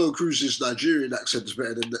 Coach, Apollo Cruz's Nigerian accent is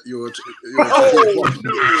better than your.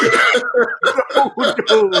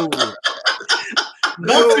 No.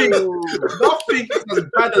 Nothing is as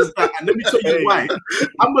bad as that. And let me tell you why.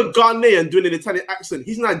 I'm a Ghanaian doing an Italian accent.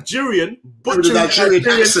 He's Nigerian, but the Nigerian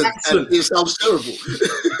accent. It sounds terrible.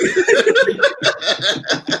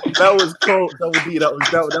 That was cold.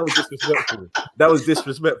 That was disrespectful. That was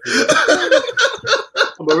disrespectful.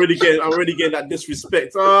 I'm already getting that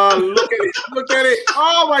disrespect. Oh, look at it.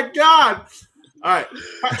 Oh my God. All right,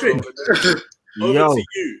 Patrick. Over to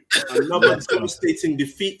you. Another devastating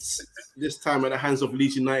defeats. This time at the hands of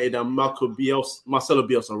Leeds United and Marcelo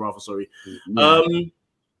Bielsa, rather. Sorry.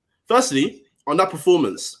 Firstly, on that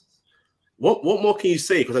performance, what more can you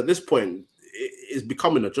say? Because at this point, it's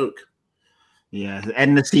becoming a joke. Yeah,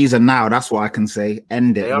 end the season now. That's what I can say.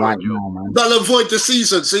 End it right now, man. Null and void the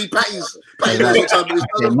season. See, Patty's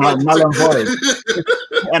null and void.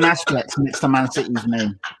 An asterisk next to Man City's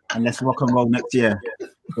name, and let's rock and roll next year.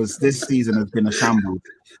 Because this season has been a shambles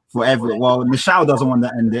forever. Well, Michelle doesn't want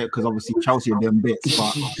to end it because obviously Chelsea are doing bits,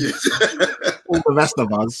 but all the rest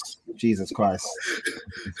of us, Jesus Christ,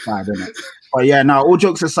 it's bad, isn't it? But yeah, now all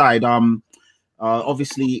jokes aside,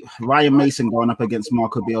 obviously Ryan Mason going up against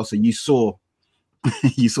Marco Bielsa, you saw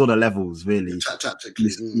the levels really.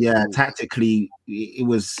 Tactically, tactically, it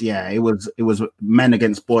was men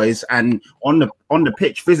against boys, and on the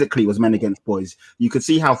pitch physically it was men against boys. You could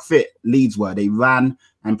see how fit Leeds were. They ran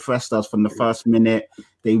and pressed us from the first minute.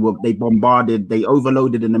 They bombarded. They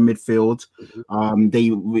overloaded in the midfield.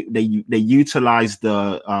 They utilized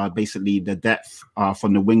basically the depth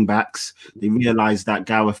from the wing backs. They realized that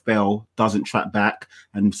Gareth Bale doesn't track back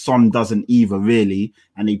and Son doesn't either really,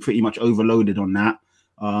 and they pretty much overloaded on that.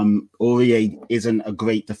 Aurier isn't a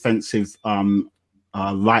great defensive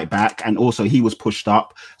right back, and also he was pushed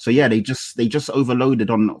up. So yeah, they just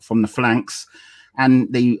overloaded from the flanks,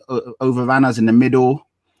 and they overran us in the middle.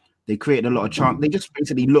 They created a lot of chance. They just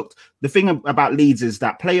basically looked. The thing about Leeds is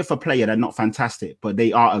that player for player, they're not fantastic, but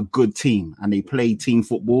they are a good team and they play team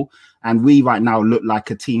football. And we right now look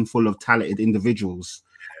like a team full of talented individuals.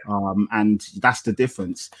 And that's the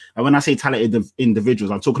difference. And when I say talented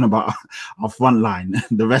individuals, I'm talking about our front line,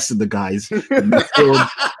 the rest of the guys. Like,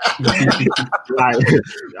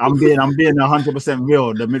 I'm being 100%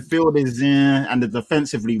 real. The midfield is and the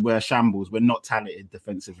defensively we're shambles. We're not talented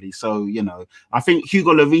defensively. So I think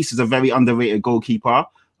Hugo Lloris is a very underrated goalkeeper.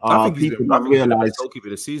 I think people don't realize goalkeeper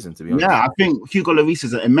this season, to be honest. Yeah, I think Hugo Lloris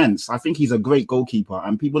is immense. I think he's a great goalkeeper,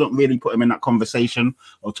 and people don't really put him in that conversation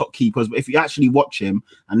of top keepers. But if you actually watch him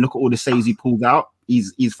and look at all the saves he pulls out,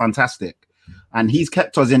 he's fantastic, and he's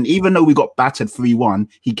kept us in. Even though we got battered 3-1,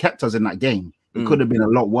 he kept us in that game. It could have been a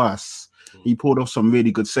lot worse. He pulled off some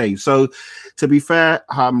really good saves. So, to be fair,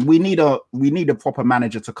 we need a proper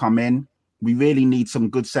manager to come in. We really need some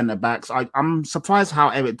good centre backs. I'm surprised how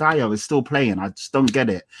Eric Dyer is still playing. I just don't get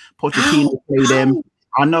it. Pochettino played him.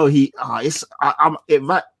 I know he.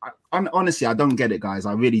 Honestly, I don't get it, guys.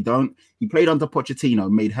 I really don't. He played under Pochettino,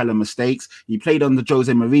 made hella mistakes. He played under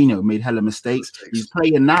Jose Mourinho, made hella mistakes. He's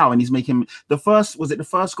playing now, and he's making the first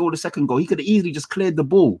goal, the second goal? He could have easily just cleared the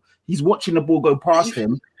ball. He's watching the ball go past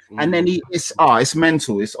him, and then it's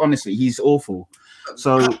mental. It's honestly, he's awful.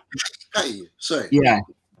 So, yeah.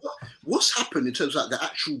 What's happened in terms of the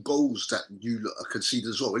actual goals that you conceded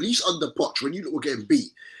as well? At least under Poch, when you were getting beat,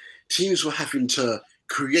 teams were having to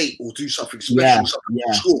create or do something special,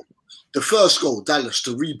 to score. The first goal, Dallas,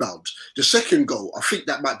 the rebound. The second goal, I think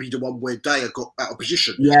that might be the one where Dyer got out of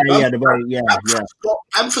position. Bamford's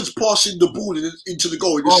passing the ball into the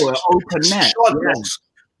goal. Open net.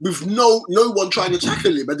 With no one trying to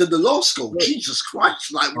tackle him. And then the last goal, Jesus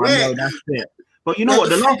Christ, where? No, that's it. But you know what?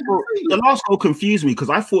 The last goal confused me because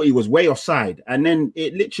I thought he was way offside. And then they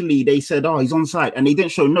said, he's onside. And they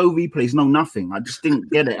didn't show no replays, no nothing. I just didn't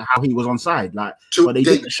get it how he was onside. But they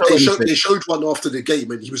showed one after the game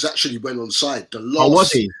and he was actually well onside.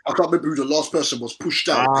 Was he? I can't remember who the last person was pushed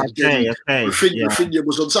out. Rafinha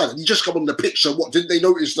was onside. And he just come on the pitch. So what? Didn't they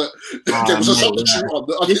notice that there was a substitute on?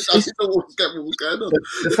 I didn't know what was going on.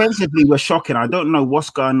 Defensively, we're shocking. I don't know what's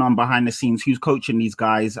going on behind the scenes. Who's coaching these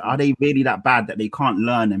guys? Are they really that bad that they can't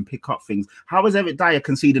learn and pick up things? How is Eric Dyer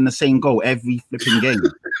conceding the same goal every flipping game?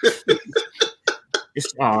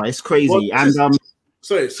 It's crazy. Well,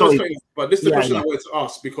 sorry, but this is the question I wanted to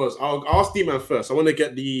ask, because I'll ask D-Man first. I want to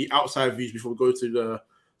get the outside views before we go to the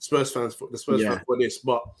Spurs fans for this.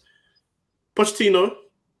 But Pochettino,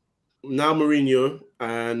 now Mourinho,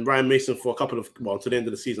 and Ryan Mason for to the end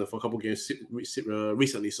of the season for a couple of games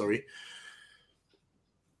recently. Sorry,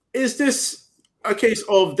 is this a case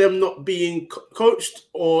of them not being coached,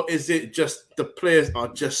 or is it just the players are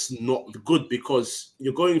just not good? Because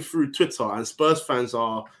you're going through Twitter and Spurs fans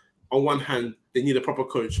are, on one hand, they need a proper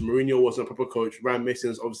coach. Mourinho wasn't a proper coach. Ryan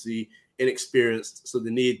Mason's obviously inexperienced, so they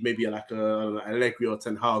need maybe like a Allegri or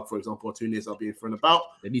Ten Hag, for example, or Tunis are being thrown about.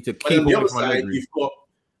 They need to keep away from Allegri. You've got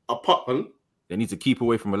a Putman. They need to keep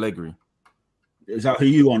away from Allegri. Is that who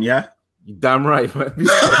you want? Yeah. You're damn right, man.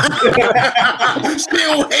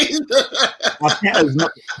 Still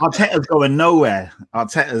Arteta's going nowhere.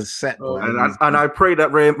 Arteta's set. And I pray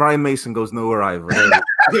that Ryan Mason goes nowhere either.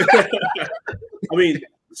 I mean,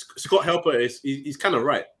 Scott Helper he's kind of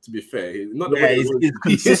right, to be fair. Not he's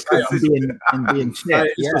consistent in being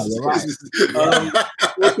checked. Yeah, you're right.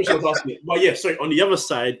 But yeah, sorry. On the other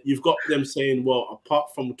side, you've got them saying, well,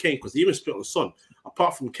 apart from Kane, because they even split on Son.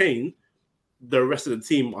 Apart from Kane, the rest of the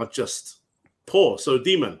team are just poor. So,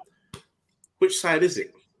 D-Man, which side is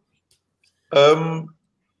it?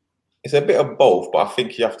 It's a bit of both, but I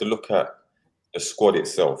think you have to look at the squad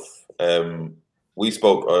itself. We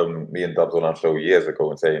spoke, me and Dubs on our show years ago,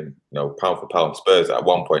 and saying, pound for pound, Spurs at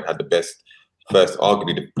one point had the best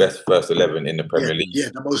arguably the best first 11 in the Premier League. Yeah,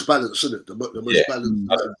 the most balanced, isn't it? The most balanced.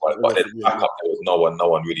 But then back up, there was no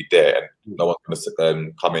one really there, and no one's going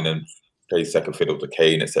to come in and play second fiddle to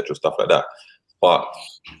Kane, etc., stuff like that. But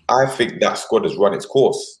I think that squad has run its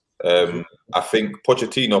course. I think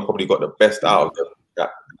Pochettino probably got the best out of them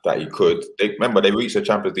that he could. Remember, they reached the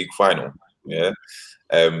Champions League final. Yeah,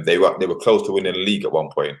 they were close to winning the league at one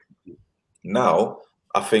point. Now,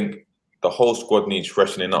 I think the whole squad needs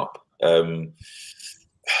freshening up.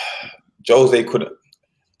 Jose couldn't.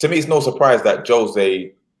 To me, it's no surprise that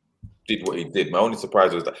Jose did what he did. My only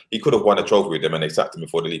surprise was that he could have won a trophy with them, and they sacked him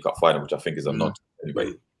before the League Cup final, which I think is a nod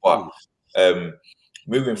anyway. But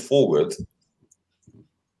moving forward,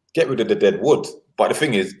 get rid of the dead wood. But the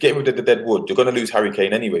thing is, getting rid of the dead wood, you're going to lose Harry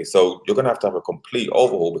Kane anyway. So you're going to have a complete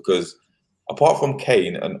overhaul, because apart from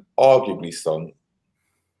Kane and arguably Son,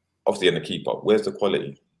 obviously in the keeper, where's the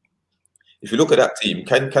quality? If you look at that team,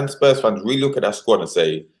 can Spurs fans really look at that squad and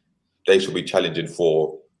say they should be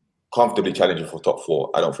comfortably challenging for top 4?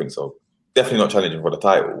 I don't think so. Definitely not challenging for the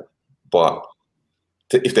title. But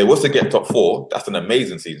if they was to get top 4, that's an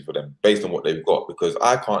amazing season for them based on what they've got. Because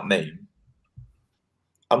I can't name.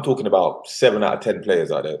 I'm talking about 7 out of 10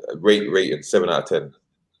 players out there. Rated 7 out of 10.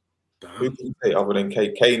 Damn. Who can you say other than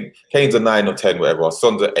Kane? Kane's a 9 or 10, whatever.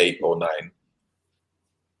 Son's an 8 or 9.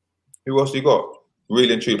 Who else you got?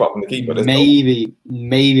 Really and truly, apart from the keeper. Maybe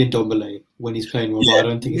Ndombele when he's playing well. I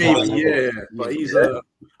don't think but he's.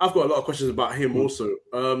 I've got a lot of questions about him also.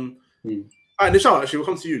 All right, Nishal, actually, we'll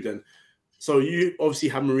come to you then. So you obviously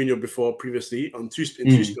had Mourinho before, previously on two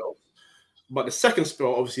spells, but the second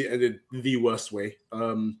spell obviously ended the worst way.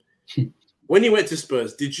 When he went to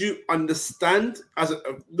Spurs, did you understand,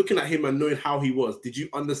 looking at him and knowing how he was, did you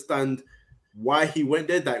understand why he went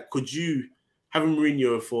there? That could you have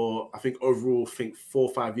Mourinho for, I think 4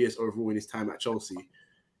 or 5 years overall in his time at Chelsea?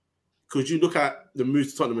 Could you look at the move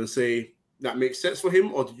to Tottenham and say that makes sense for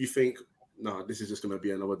him, or did you think, no, this is just going to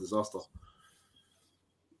be another disaster?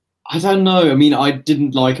 I don't know. I mean, I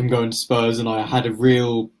didn't like him going to Spurs, and I had it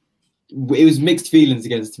was mixed feelings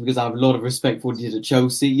against him because I have a lot of respect for what he did at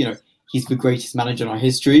Chelsea. He's the greatest manager in our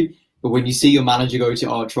history, but when you see your manager go to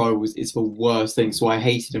arch rivals, it's the worst thing. So I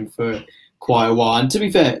hated him for quite a while. And to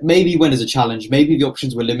be fair, maybe he went as a challenge. Maybe the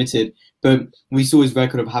options were limited, but we saw his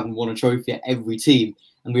record of having won a trophy at every team.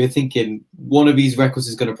 And we were thinking one of these records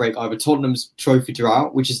is going to break either Tottenham's trophy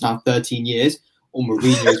drought, which is now 13 years, or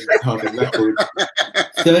Mourinho's perfect record.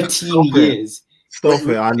 13 years. Stop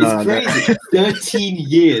it! I know. It's crazy. 13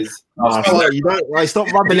 years. You don't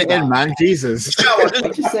stop rubbing it in, man. Jesus.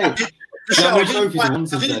 I'm just saying. Premier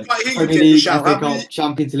League, FA Cup,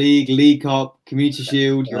 Champions League, League Cup, Community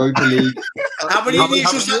Shield, Europa League. How many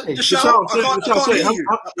years was that?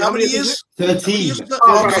 How many years? 13.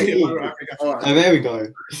 There we go.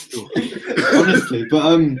 Honestly, but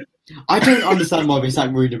I don't understand why they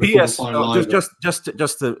sacked Mourinho before the final.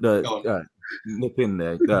 Just to nip in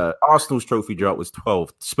there. Arsenal's trophy drought was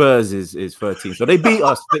 12. Spurs is 13. So they beat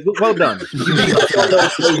us. Well done. You beat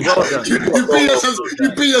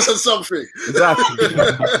us on something. Exactly.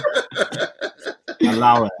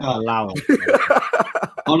 Allow it.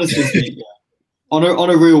 Honestly speaking, on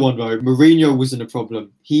a real one though, Mourinho wasn't a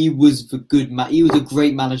problem. He was he was a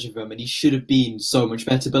great manager for them, and he should have been so much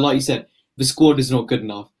better. But like you said, the squad is not good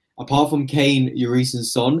enough. Apart from Kane, Lloris, and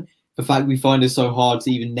Son, the fact we find it so hard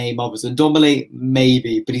to even name others. And Ndombele,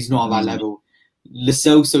 maybe, but he's not at that level. Lo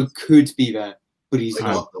Celso could be there, but he's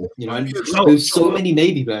not. There's so many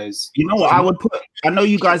maybe players. You know what I would put? I know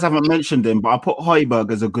you guys haven't mentioned him, but I put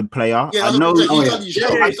Højbjerg as a good player. Yeah, I know. The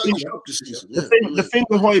thing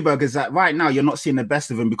with Højbjerg is that right now you're not seeing the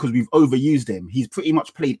best of him because we've overused him. He's pretty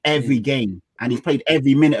much played every game, and he's played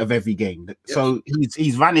every minute of every game. So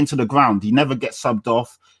he's ran into the ground. He never gets subbed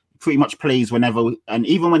off. Pretty much plays whenever, and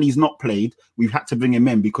even when he's not played, we've had to bring him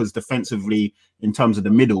in because defensively, in terms of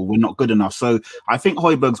the middle, we're not good enough. So I think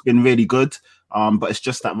Højbjerg's been really good, but it's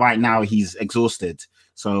just that right now he's exhausted.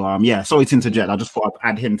 So sorry to interject. I just thought I'd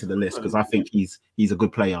add him to the list because I think he's a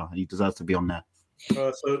good player. He deserves to be on there.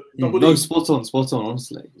 Spot on,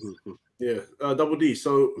 honestly. Yeah, Double D.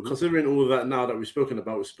 So considering all of that now that we've spoken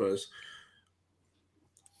about with Spurs,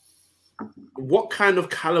 what kind of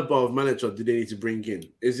caliber of manager do they need to bring in?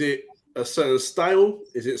 Is it a certain style?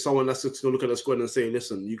 Is it someone that's just going to look at the squad and say,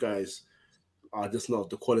 listen, you guys are just not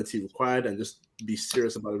the quality required, and just be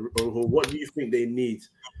serious about it? What do you think they need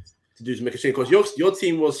to do to make a change? Because your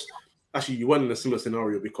team was actually, you weren't in a similar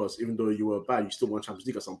scenario, because even though you were bad, you still won Champions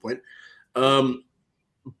League at some point.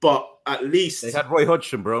 But at least they had Roy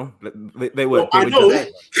Hodgson, bro. They were. I know.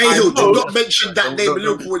 Cahill, do not mention that name in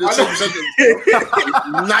Liverpool in the same sentence.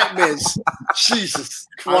 Nightmares. Jesus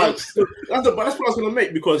Christ. That's what I was going to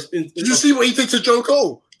make, because did you see what he did to Joe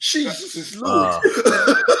Cole? Jesus Lord.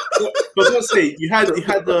 But don't say you had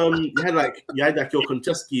like your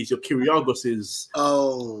Konteskis, your Kyrgios's,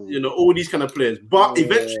 all these kind of players. But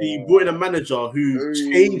eventually, you brought in a manager who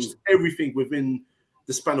changed everything within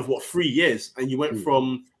the span of 3 years, and you went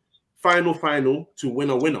from final to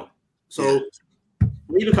winner. So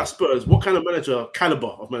when you look at Spurs, what kind of caliber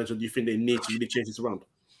of manager do you think they need to really change this around?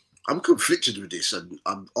 I'm conflicted with this, and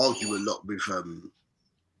I'm arguing a lot with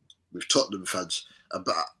Tottenham fans.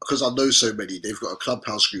 But because I know so many, they've got a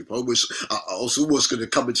clubhouse group. I was almost going to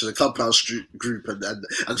come into the clubhouse group and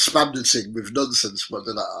spam the thing with nonsense, but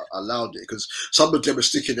then I allowed it, because some of them are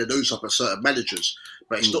sticking their nose up at certain managers,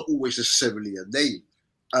 but it's not always necessarily a name.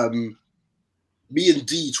 Me and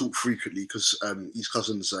D talk frequently, because his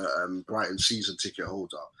cousin's a Brighton season ticket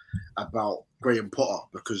holder, about Graham Potter,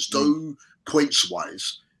 because though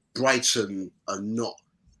points-wise, Brighton are not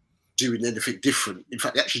doing anything different. In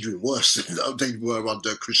fact, they're actually doing worse than they were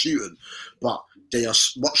under Chris Hughton, but they are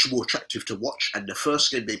much more attractive to watch. And the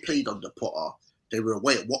first game they played under Potter, they were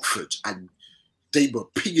away at Watford, and they were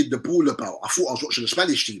pinging the ball about. I thought I was watching the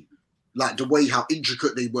Spanish team, like the way how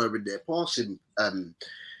intricate they were in their passing.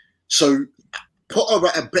 So Potter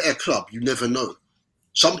at a better club, you never know.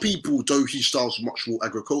 Some people, though his style's much more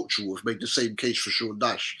agricultural, have made the same case for Sean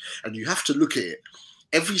Dyche, and you have to look at it.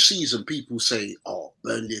 Every season, people say, "Oh,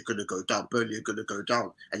 Burnley are going to go down. Burnley are going to go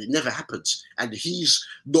down," and it never happens. And he's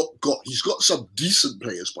got some decent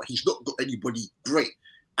players, but he's not got anybody great.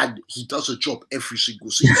 And he does a job every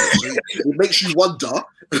single season. So it makes you wonder.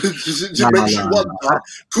 Could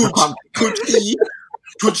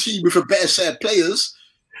he, with a better set of players,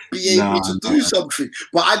 be able to do something?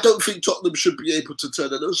 But I don't think Tottenham should be able to turn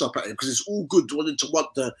their nose up at him, because it's all good wanting to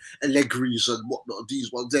want the Allegri's and whatnot,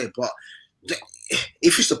 these ones there, but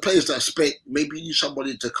if it's the players that expect, maybe you need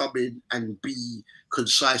somebody to come in and be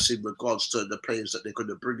concise in regards to the players that they're going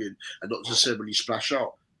to bring in, and not necessarily splash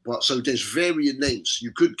out. But so there's varying names.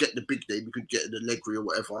 You could get the big name, you could get an Allegri or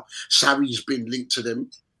whatever. Sarri's been linked to them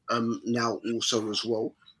now also as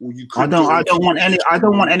well. Or you could I don't want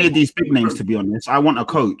any of these big names, to be honest. I want a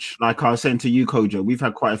coach. Like I was saying to you, Kojo, we've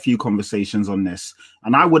had quite a few conversations on this,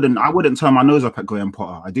 and I wouldn't turn my nose up at Graham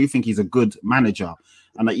Potter. I do think he's a good manager,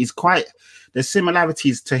 and he's quite. There's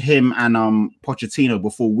similarities to him and Pochettino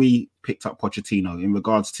before we picked up Pochettino in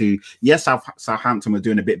regards to, yes, Southampton were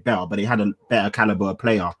doing a bit better, but they had a better caliber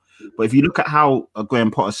player. But if you look at how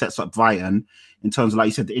Graham Potter sets up Brighton, in terms of, like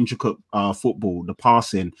you said, the intricate football, the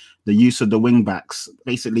passing, the use of the wing backs,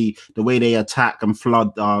 basically the way they attack and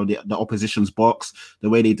flood the opposition's box, the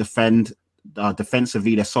way they defend.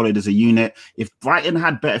 Defensively, they're solid as a unit. If Brighton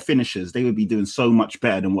had better finishers, they would be doing so much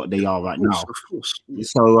better than what they are right now. Of course.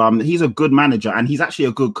 So he's a good manager, and he's actually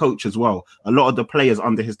a good coach as well. A lot of the players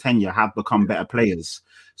under his tenure have become better players.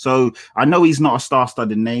 So I know he's not a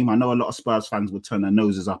star-studded name. I know a lot of Spurs fans would turn their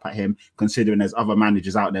noses up at him, considering there's other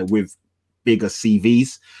managers out there with bigger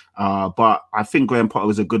CVs. But I think Graham Potter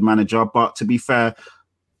was a good manager. But to be fair,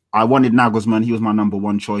 I wanted Nagelsmann. He was my number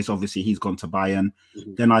one choice. Obviously, he's gone to Bayern.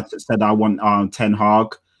 Then I said I want Ten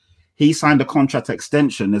Hag. He signed a contract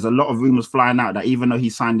extension. There's a lot of rumors flying out that even though he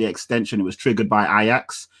signed the extension, it was triggered by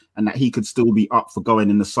Ajax, and that he could still be up for going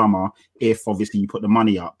in the summer if, obviously, you put the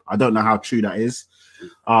money up. I don't know how true that is.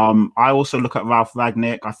 I also look at Ralf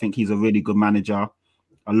Rangnick. I think he's a really good manager.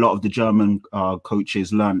 A lot of the German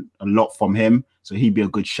coaches learned a lot from him, so he'd be a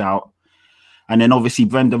good shout. And then, obviously,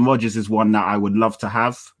 Brendan Rodgers is one that I would love to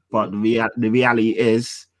have. But the reality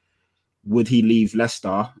is, would he leave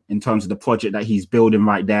Leicester in terms of the project that he's building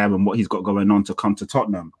right there and what he's got going on to come to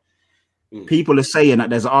Tottenham? People are saying that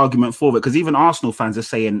there's an argument for it, because even Arsenal fans are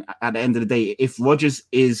saying at the end of the day, if Rodgers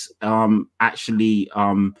is actually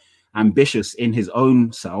ambitious in his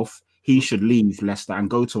own self, he should leave Leicester and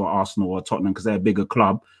go to Arsenal or Tottenham, because they're a bigger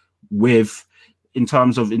club with, in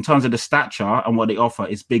terms of the stature and what they offer,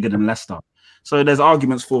 it's bigger than Leicester. So there's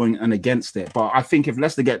arguments for and against it. But I think if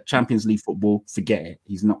Leicester get Champions League football, forget it.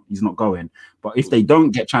 He's not going. But if they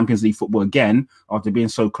don't get Champions League football again, after being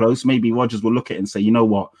so close, maybe Rodgers will look at it and say, you know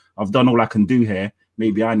what, I've done all I can do here.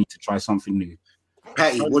 Maybe I need to try something new.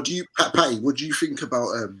 Patty, what do you think about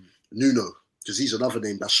Nuno? Because he's another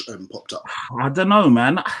name that's popped up. I don't know,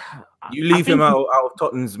 man. You leave him out of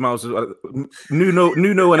Tottenham's mouths. Nuno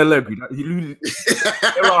and Allegri.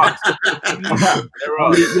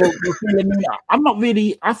 I'm not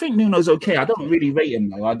really. I think Nuno's okay. I don't really rate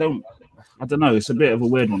him though. I don't know. It's a bit of a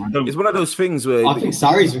weird one. It's one of those things where I think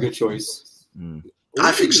Sarri's a good choice.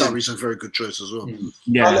 I think Sarri's a very good choice as well.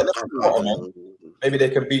 Yeah. Maybe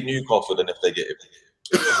they can beat Newcastle then if they get him.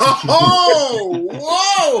 Oh,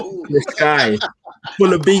 whoa! This guy,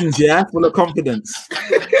 full of beans, yeah, full of confidence.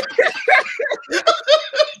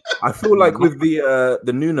 I feel like with the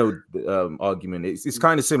Nuno argument, it's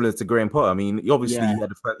kind of similar to Graham Potter. I mean, obviously,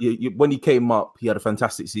 when he came up, he had a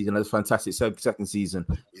fantastic season, had a fantastic second season.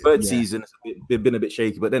 Third season, it's been a bit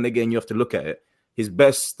shaky. But then again, you have to look at it. His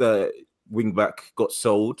best wing back got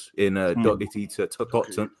sold in Doherty to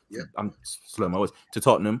Tottenham. I'm slow my words to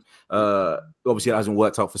Tottenham. Obviously, it hasn't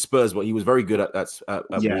worked out for Spurs, but he was very good at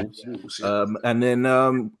Wolves. And then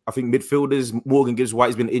I think midfielders Morgan Gibbs White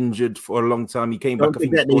has been injured for a long time. He came back. Don't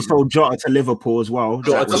forget they sold Jota to Liverpool as well.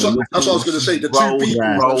 That's what I was going to say. The two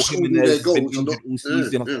people scoring their goals.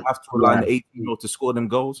 Have to rely on 18 to score them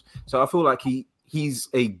goals. So I feel like he's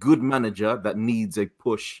a good manager that needs a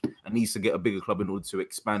push and needs to get a bigger club in order to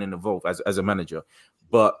expand and evolve as a manager.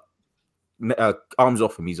 But arms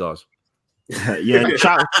off him, he's ours.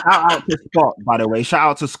 Shout out to Scott, by the way. Shout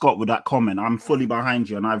out to Scott with that comment. I'm fully behind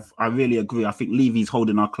you, and I really agree. I think Levy's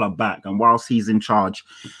holding our club back, and whilst he's in charge,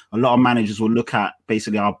 a lot of managers will look at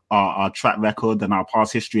basically our track record and our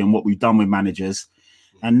past history and what we've done with managers,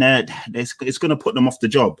 and it's going to put them off the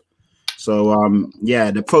job. So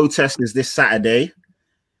the protest is this Saturday,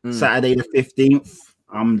 Saturday the 15th.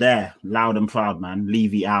 I'm there, loud and proud, man.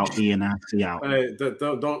 Levy out, Ian Ashley out. Hey,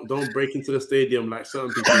 don't break into the stadium like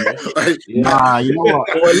certain people. Nah, you know what?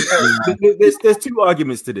 There's two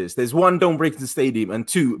arguments to this. There's one, don't break into the stadium, and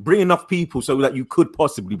two, bring enough people so that you could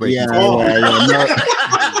possibly break into the stadium.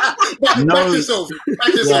 No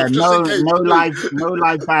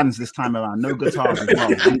live bands this time around. No guitars as well.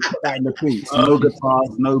 That in the tweets. No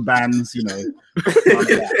guitars, no bands. You know.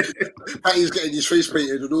 Patty's getting his face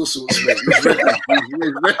painted and all sorts. Mate. He's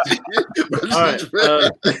ready.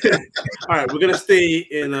 All right. We're gonna stay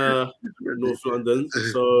in North London.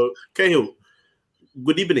 So, Cahill,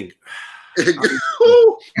 good evening. I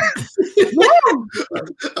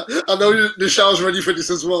know the show's ready for this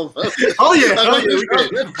as well.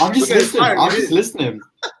 I'm just listening.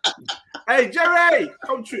 Hey, Jerry,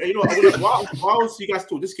 come true. You know, while you guys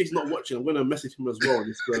talk, this kid's not watching. I'm gonna message him as well.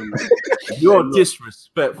 You're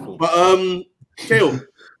disrespectful. But Kale,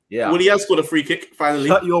 when he has scored a free kick, finally.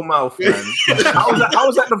 Shut your mouth, man. How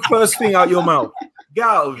was that the first thing out your mouth? Get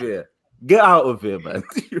out of here. Get out of here, man.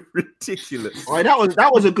 You're ridiculous. All right,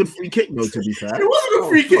 that was a good free kick, though, to be fair. It was a good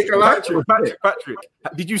free kick, I like it. Patrick,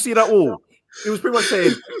 did you see that all? It was pretty much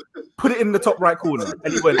saying, put it in the top right corner.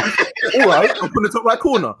 And he went, all right, I'll put it in the top right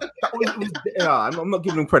corner. I'm not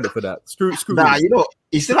giving him credit for that. Screw Nah, you know,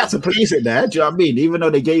 he still had to place it there. Do you know what I mean? Even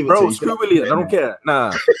though they gave it to him. Screw William. I don't care.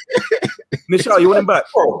 Nah. Nishal, you want him back?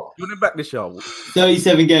 You want him back, Nishal?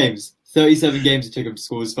 37 games. 37 games it took him to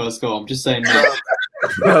score his first goal. I'm just saying that.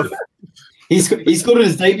 He scored on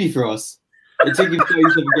his debut for us. It took him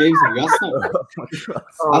 37 games.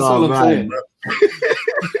 That's all I'm saying.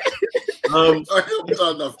 I'm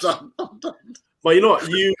done. But you know what?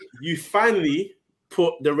 You finally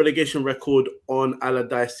put the relegation record on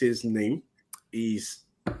Allardyce's name. He's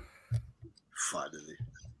finally.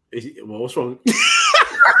 What's wrong?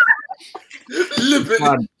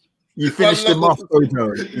 You finished him off,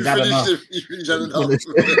 Ojo.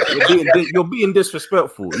 You're being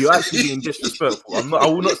disrespectful. You're actually being disrespectful. I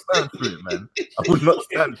will not stand for it, man. I will not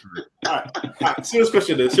stand for it. All right. Serious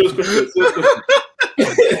question. Serious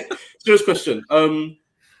question.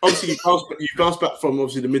 Obviously, you bounced back from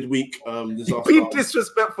obviously the midweek disaster. Be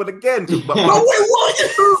disrespectful again. Wait, what?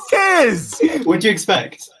 Who cares? What do you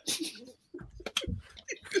expect?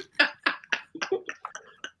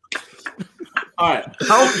 All right,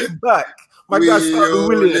 I'll be back. My guy started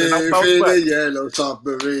William and I bounced back. A yellow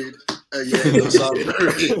submarine.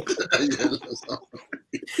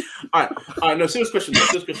 All right. No, serious question. So,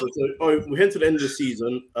 we head to the end of the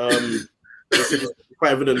season. It's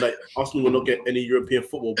quite evident that Arsenal will not get any European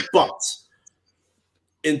football. But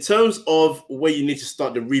in terms of where you need to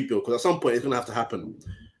start the rebuild, because at some point it's going to have to happen,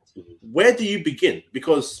 where do you begin?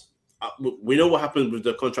 Because we know what happened with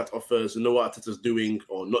the contract offers. We know what Arteta's doing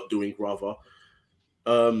or not doing, rather.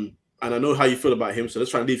 And I know how you feel about him, so let's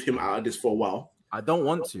try and leave him out of this for a while. I don't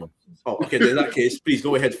want to. Oh, okay. Then in that case, please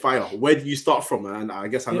go ahead, fire. Where do you start from? And I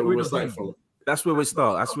guess I know where we're starting from. That's where we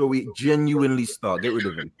start. That's where we genuinely start. Get rid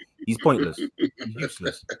of him. He's pointless. He's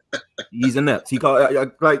useless. He's inept. He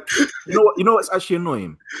can't like. You know what? You know what's actually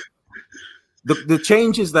annoying? The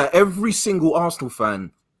changes that every single Arsenal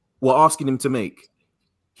fan were asking him to make,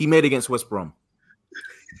 he made against West Brom.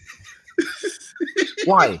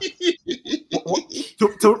 Why?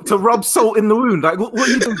 To rub salt in the wound? Like, what are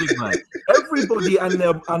you doing, big man? Everybody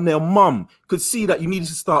and their mum could see that you needed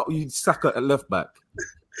to start. You Saka at left back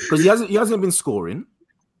because he hasn't been scoring,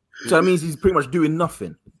 so that means he's pretty much doing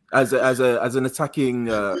nothing as an attacking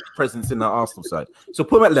presence in the Arsenal side. So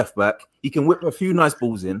put him at left back. He can whip a few nice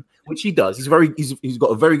balls in, which he does. He's got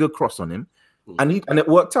a very good cross on him, and it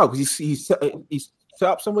worked out because he's set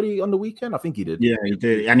up somebody on the weekend. I think he did. Yeah, he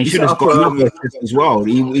did, and he should have got another assist as well.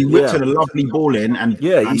 He whipped a lovely ball in, and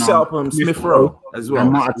he set up Smith Rowe as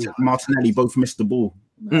well. And Martinelli both missed the ball.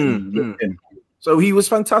 So he was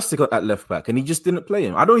fantastic at left back, and he just didn't play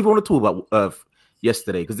him. I don't even want to talk about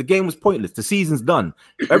yesterday because the game was pointless. The season's done.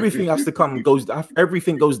 Everything has to come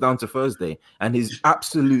everything goes down to Thursday, and his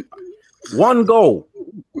absolute one goal.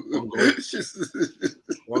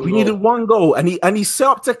 We needed one goal, and he set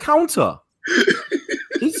up to counter.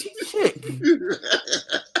 Is he sick?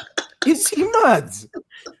 Is he mad?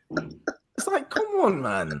 It's like, come on,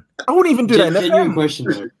 man. I wouldn't even do that in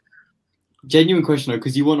FM. Genuine question though,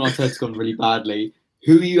 because you want Arteta gone really badly.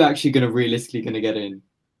 Who are you actually realistically going to get in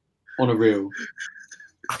on a reel?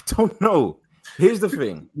 I don't know. Here's the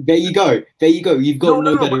thing. There you go. You've got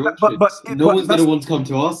no better options. But no one's going to want to come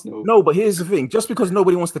to Arsenal. No, but here's the thing. Just because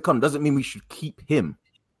nobody wants to come doesn't mean we should keep him.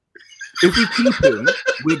 If we keep him,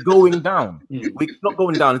 we're going down. We're not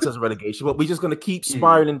going down in terms of relegation, but we're just going to keep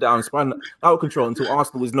spiraling down, spiraling out of control until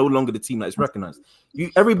Arsenal is no longer the team that is recognised.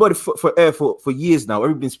 Everybody for years now,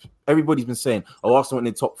 everybody's been saying, "Oh, Arsenal aren't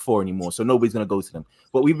in the top 4 anymore, so nobody's going to go to them."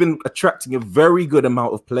 But we've been attracting a very good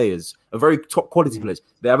amount of players, a very top quality players.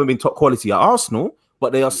 They haven't been top quality at Arsenal,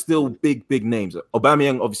 but they are still big names.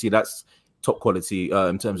 Aubameyang, obviously, that's top quality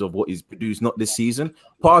in terms of what he's produced, not this season.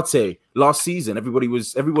 Partey, last season, everybody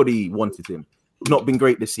wanted him. Not been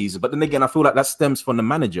great this season. But then again, I feel like that stems from the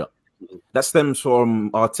manager. That stems from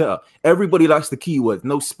Arteta. Everybody likes the keywords.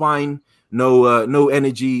 No spine, no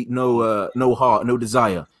energy, no heart, no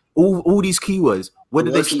desire. All these keywords, where do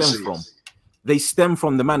they stem from? They stem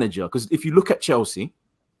from the manager. Because if you look at Chelsea,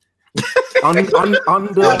 under this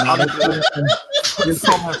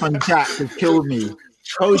comment from Jack has killed me.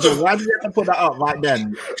 Kojo, why did you have to put that up right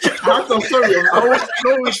then? I'm so sorry. I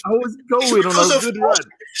was going on a good run.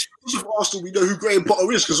 Because of Arsenal, we know who Graham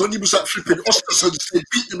Potter is because when he was at flipping Ostersund, they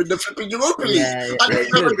beat them in the flipping Europa League.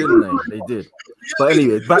 They did. But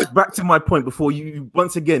anyway, back to my point before you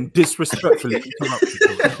once again disrespectfully interrupt.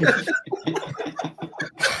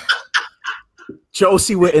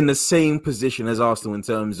 Chelsea were in the same position as Arsenal in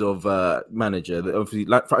terms of manager. Obviously,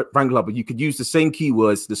 like Frank Lampard, you could use the same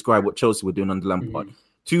keywords to describe what Chelsea were doing under Lampard.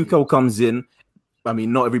 Tuchel comes in. I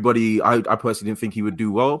mean, not everybody. I personally didn't think he would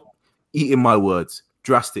do well. Eating my words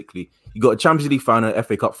drastically. You got a Champions League final,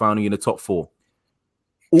 FA Cup final in the top 4.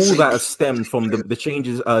 All that has stemmed from the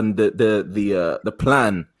changes and the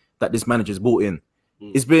plan that this manager's brought in.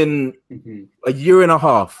 It's been a year and a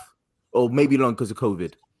half, or maybe long because of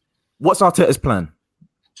COVID. What's Arteta's plan?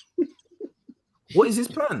 What is his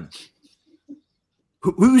plan?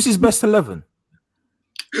 Who's his best 11?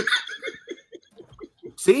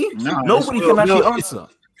 See? Nobody can actually answer.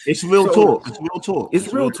 It's real talk.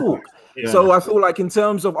 It's real talk. Yeah. So I feel like in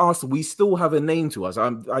terms of Arsenal, we still have a name to us.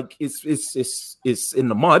 I'm like it's in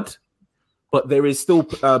the mud, but there is still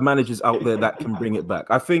managers out there that can bring it back.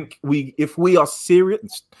 I think if we are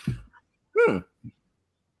serious, I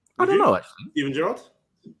don't know actually. Steven Gerrard?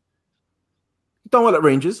 Don't want at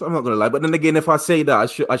Rangers. I'm not gonna lie, but then again, if I say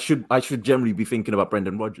that, I should generally be thinking about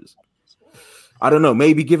Brendan Rodgers. I don't know.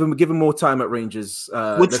 Maybe give him more time at Rangers.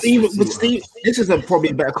 This is probably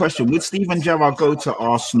a better question. Would Steven Gerrard go to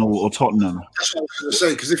Arsenal or Tottenham? That's what I was going to say.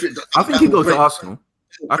 Because I think he'd go to Arsenal.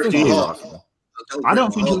 I think he goes to Arsenal. I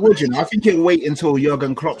don't think he would. You know, I think he'll wait until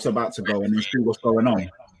Jurgen Klopp's about to go and then see what's going on.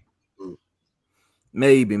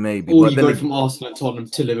 Maybe. Or you go from Arsenal and Tottenham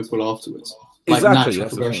to Liverpool afterwards. Exactly. Natural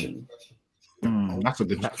progression. That's a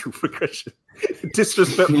good natural progression.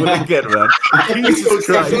 Disrespectful again, man. Jesus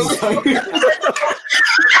Christ.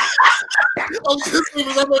 I'm just saying,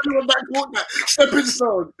 I'm only on that corner. Stepping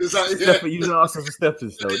stone. Is that using Arsenal as a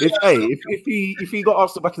stepping stone? If he got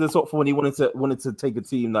Arsenal back in the top 4 and he wanted to take a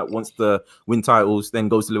team that wants to win titles, then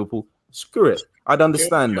goes to Liverpool, Screw it. I'd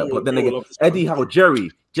understand that, but then again, Eddie Howe, Jerry,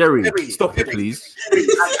 stop it, please.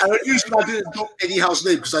 And the reason I didn't drop Eddie Howe's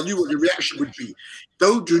name because I knew what the reaction would be.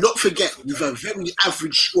 Do not forget, with a very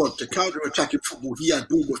average squad to counter-attack in football, he had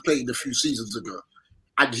Bournemouth playing a few seasons ago.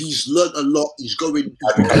 And he's learned a lot. He's going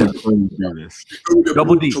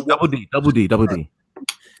double D.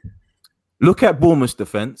 Look at Bournemouth's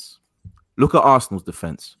defense. Look at Arsenal's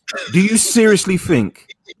defense. Do you seriously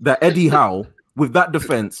think that Eddie Howe, with that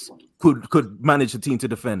defense, could manage the team to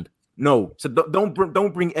defend? No. So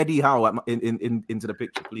don't bring Eddie Howe into the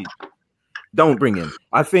picture, please. Don't bring him.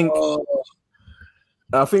 I think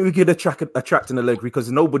we could attract an Allegri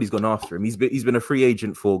because nobody's gone after him. He's been a free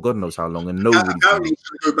agent for God knows how long, and nobody. Now he's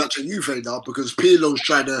going to go back to Juve now because Pirlo's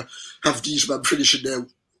trying to have these men finishing their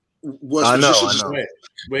worst positions. I know.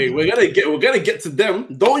 Wait, we're gonna get to them.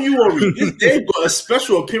 Don't you worry. They've got a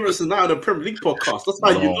special appearance now on the Premier League podcast. That's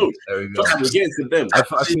how you know. There we go. We're getting to them.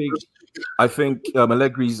 I think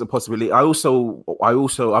Allegri's a possibility. I've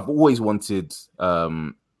always wanted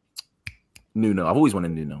Nuno. I've always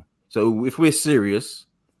wanted Nuno. So if we're serious,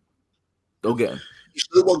 go get him. He's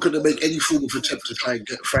no one going to make any form of attempt to try and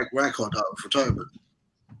get Frank Rijkaard out of retirement.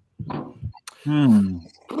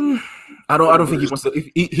 I don't think he wants to.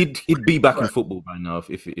 He'd be back in football by now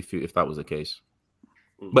if that was the case.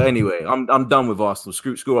 But anyway, I'm done with Arsenal.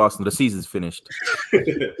 Screw Arsenal. The season's finished. All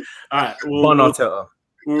right, we'll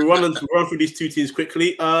run through these two teams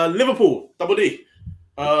quickly. Liverpool, Double D.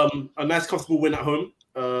 A nice, comfortable win at home.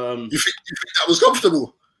 You think that was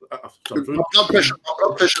comfortable? Blood pressure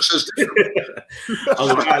says different.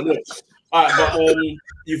 All right, but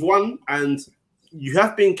you've won and you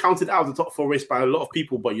have been counted out of the top 4 race by a lot of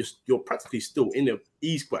people, but you're practically still in the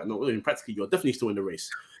practically you're definitely still in the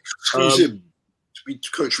race. Coach,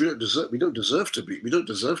 we don't deserve to be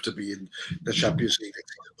in the Champions League,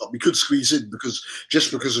 but we could squeeze in because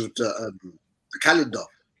of the calendar.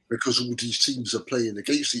 Because all these teams are playing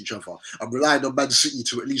against each other. I'm relying on Man City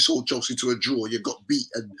to at least hold Chelsea to a draw. You got beat,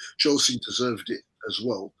 and Chelsea deserved it as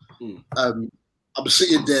well. I'm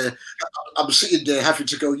sitting there having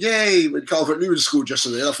to go, yay, when Calvert-Lewin scored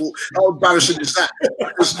yesterday. And I thought, how embarrassing is that?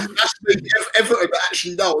 Because Everton are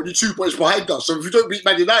actually now only 2 points behind us. So if we don't beat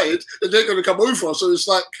Man United, then they're going to come over. So it's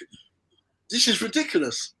like, this is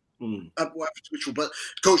ridiculous. But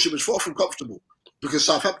coach, it was far from comfortable because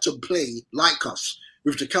Southampton play like us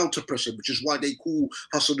with the counter pressing, which is why they call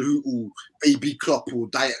Hassan Hutel Baby Klopp or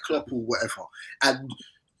Diet Klopp or whatever. And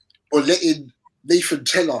we're letting Nathan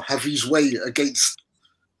Tella have his way against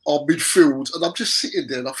our midfield. And I'm just sitting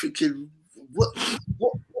there and I'm thinking, what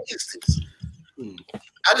is this?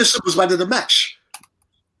 Alisson was man of the match.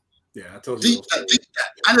 Yeah, I told you.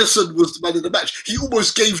 Alisson was the man of the match. He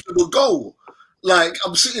almost gave them a goal. Like,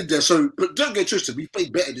 I'm sitting there. So, but don't get twisted. We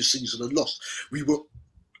played better this season and lost. We were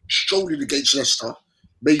strolling against Leicester.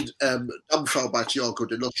 Made dumb foul by Thiago,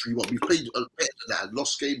 they lost 3-1. We played better than that and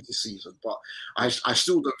lost games this season, but I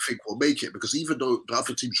still don't think we'll make it because even though the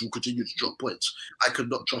other teams will continue to drop points, I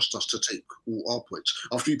could not trust us to take all our points.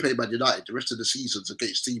 After we play Man United, the rest of the season's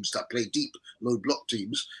against teams that play deep, low block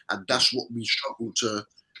teams, and that's what we struggle to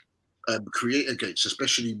create against,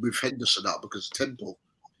 especially with Henderson out because of tempo.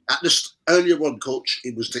 At least earlier on, coach,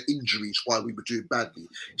 it was the injuries why we were doing badly.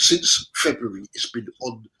 Since February, it's been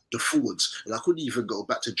on the forwards, and I couldn't even go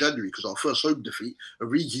back to January because our first home defeat,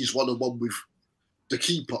 Origi's 1-on-1 with the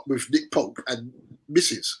keeper, with Nick Pope, and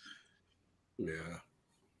misses. Yeah,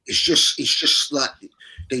 it's just like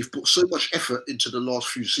they've put so much effort into the last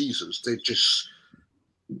few seasons. They're just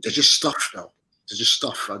stuffed now. They're just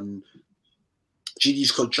stuff, and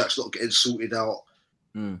Gini's contract's not getting sorted out.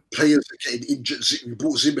 Players are getting injured. We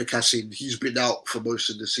brought Tsimikas in. He's been out for most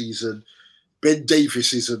of the season. Ben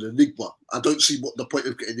Davies is an enigma. I don't see what the point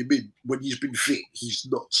of getting him in. When he's been fit, he's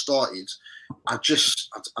not started. I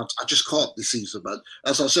just can't this season, man.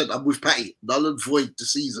 As I said, I'm with Patty. Null and void the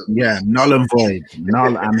season. Yeah, null and void.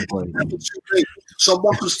 Null and void.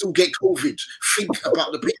 Someone can still get COVID. Think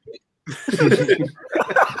about the picnic.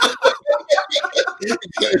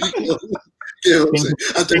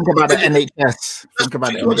 Think about the NHS. Think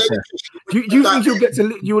about the NHS. Do you think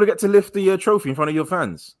you will get to lift the trophy in front of your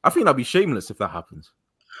fans? I think that'd be shameless if that happens.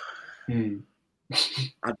 I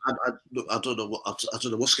don't know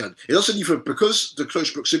what's going on. It doesn't even because the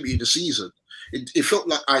close proximity of the season. It felt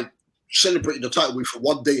like I celebrated the title win for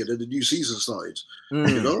one day and then the new season started.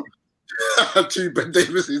 You know, two Ben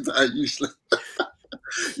Davies that useless.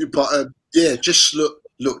 But just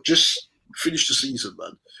look, just finish the season,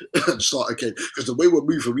 man, and start again. Because the way we're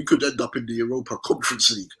moving, we could end up in the Europa Conference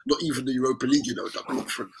League, not even the Europa League, you know, the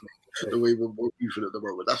Conference League. The way we're moving at the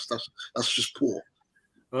moment, that's just poor.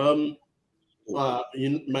 We'll go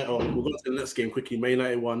to the next game quickly. Man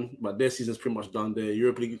United won, but their season's pretty much done. The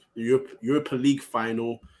Europa League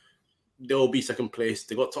final, they'll be second place.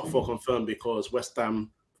 They got top 4 confirmed because West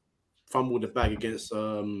Ham fumbled the bag against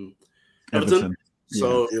Everton.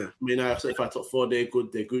 So Man United certified top 4. They're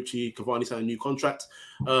good. They're Gucci. Cavani signed a new contract.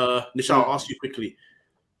 Nishal, I'll ask you quickly: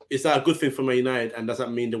 is that a good thing for Man United, and does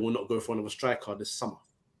that mean they will not go for another striker this summer?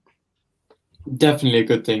 Definitely a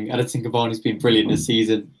good thing. Edinson Cavani's been brilliant this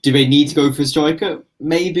season. Do they need to go for a striker?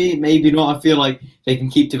 Maybe, maybe not. I feel like they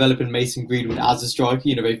can keep developing Mason Greenwood as a striker.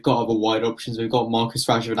 You know, they've got other wide options. They've got Marcus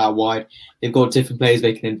Rashford out wide. They've got different players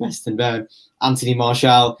they can invest in there. Anthony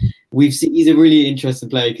Martial, we've seen he's a really interesting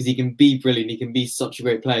player because he can be brilliant. He can be such a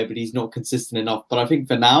great player, but he's not consistent enough. But I think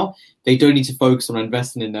for now, they don't need to focus on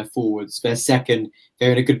investing in their forwards. They're second.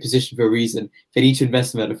 They're in a good position for a reason. They need to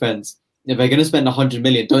invest in their defence. If they're going to spend 100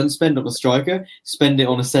 million, don't spend it on a striker. Spend it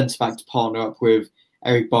on a centre-back to partner up with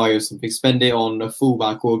Eric Bailly or something. Spend it on a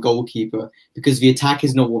fullback or a goalkeeper because the attack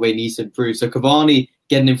is not what they need to improve. So Cavani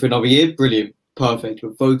getting in for another year, brilliant, perfect.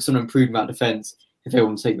 But focus on improving that defence if they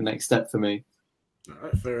want to take the next step for me. All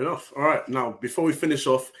right, fair enough. All right, now before we finish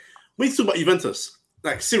off, we need to talk about Juventus.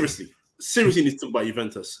 Like seriously need to talk about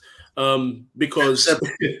Juventus because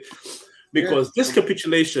this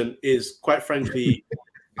capitulation is quite frankly.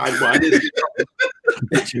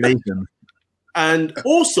 And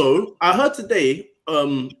also, I heard today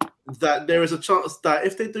that there is a chance that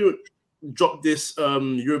if they do drop this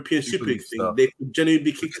European Super League thing, they could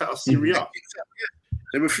genuinely be kicked out of Serie A.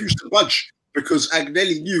 They refused to budge because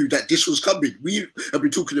Agnelli knew that this was coming. We have been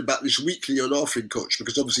talking about this weekly on our thing, Coach,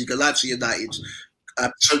 because obviously Galazzi United.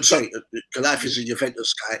 Goliath is a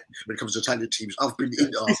Juventus guy when it comes to Italian teams. I've been in.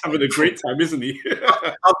 He's having a great time, isn't he?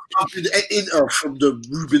 I've been in from the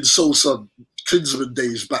Ruben Sosa Klinsmann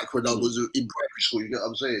days back when I was in primary school. You know what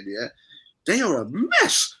I'm saying? Yeah, they are a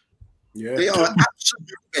mess. Yeah, they are an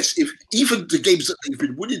absolute mess. If even the games that they've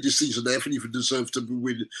been winning this season, they haven't even deserved to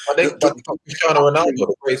win. I think Cristiano Ronaldo,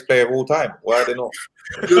 the greatest player of all time. Why are they not?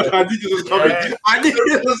 I knew it was coming. I knew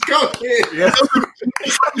it was coming. Yeah.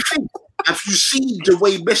 Have you seen the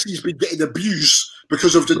way Messi's been getting abused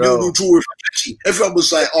because of the nil-nil draw with Messi? Everyone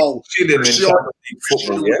was like, "Oh, he's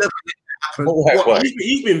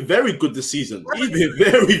been very good this season. He's been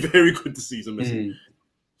very, very good this season, Messi."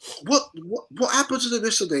 What happened to them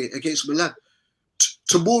yesterday against Milan?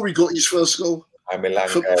 Tomori got his first goal. Milan.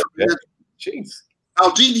 Jeez.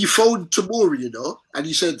 Aldini phoned Tomori, you know, and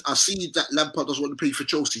he said, "I see that Lampard doesn't want to play for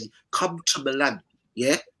Chelsea. Come to Milan,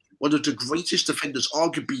 yeah." One of the greatest defenders,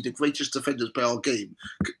 arguably the greatest defenders by our game,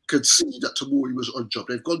 could see that Tomori was on job.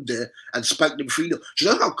 They've gone there and spanked them 3-0. Do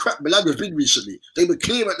you know how crap Milan have been recently? They were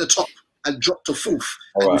clear at the top and dropped to fourth.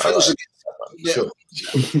 No.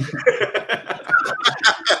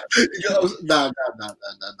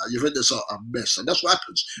 Juventus are a mess, and that's what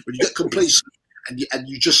happens when you get complacent and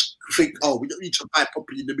you just think, "Oh, we don't need to buy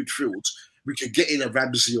properly in the midfield. We can get in a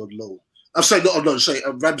Ramsey on loan." I'm saying not on loan, say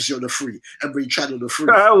Ramsey on the free, Emre Can on the free.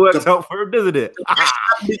 That worked out for him, doesn't it?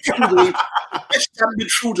 The best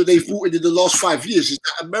midfielder they've brought in the last 5 years is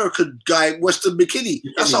that American guy, Weston McKennie.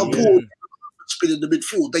 That's how poor spin in the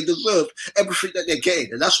midfield. They deserve everything that they're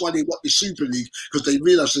getting, and that's why they want the Super League, because they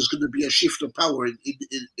realise there's going to be a shift of power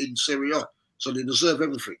in Serie A. So they deserve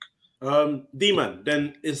everything. D-Man,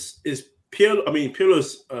 then is Pirlo? I mean,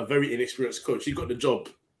 Pirlo's a very inexperienced coach. He got the job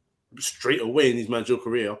straight away in his managerial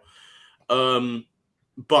career.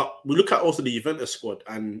 But we look at also the Juventus squad,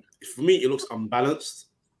 and for me, it looks unbalanced.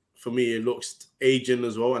 For me, it looks aging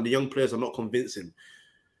as well, and the young players are not convincing.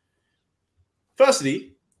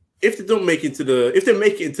 Firstly, if they make it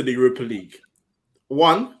into the Europa League,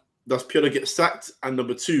 one, does Pirlo get sacked? And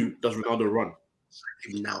number two, does Ronaldo run?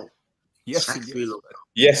 No. Yes,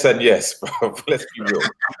 yes, and yes, bro. Let's be real.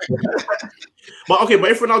 But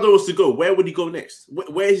if Ronaldo was to go, where would he go next?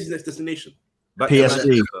 Where is his next destination?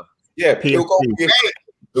 PSG. Yeah, he'll go.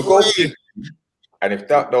 And if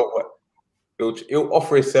that don't work, he'll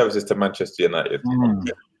offer his services to Manchester United.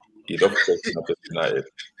 He'd offer it to Manchester United.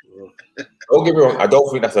 Don't get me wrong, I don't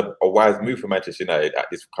think that's a wise move for Manchester United at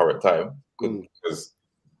this current time because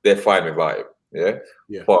they're fine without him.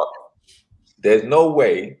 Yeah. But there's no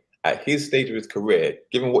way at his stage of his career,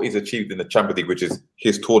 given what he's achieved in the Champions League, which is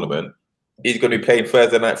his tournament, he's going to be playing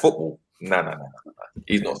Thursday night football. No.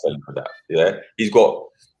 He's not selling for that. Yeah. He's got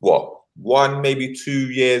 1, maybe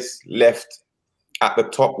 2 years left at the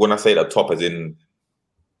top. When I say the top, as in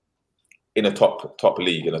a top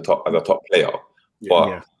league, as a top player.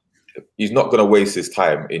 But he's not going to waste his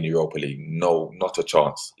time in Europa League. No, not a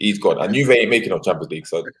chance. He's gone. I knew they ain't making no Champions League.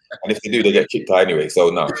 So, and if they do, they get kicked out anyway. So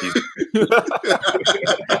no.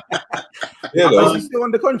 Is he still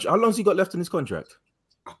under contract? How long's he got left in his contract?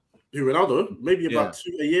 Who, Ronaldo? Maybe about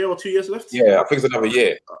a year or 2 years left. Yeah, I think it's another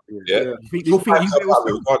year. Yeah.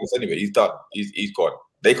 Regardless, anyway, he's done. He's gone.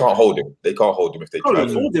 They can't hold him. They can't hold him if they try.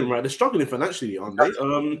 Can't hold him, right? They're struggling financially, aren't they?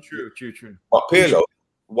 True. But Pirlo,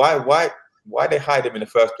 why they hide him in the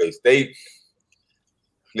first place? They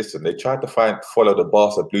tried to follow the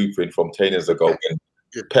Barca blueprint from 10 years ago when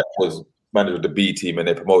Pep was manager of the B team and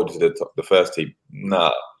they promoted to the first team.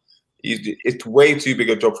 Nah, it's way too big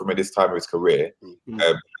a job for him at this time of his career.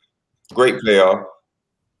 Great player.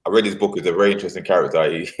 I read his book. He's a very interesting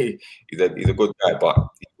character. He's a good guy, but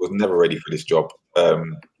he was never ready for this job.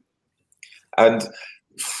 And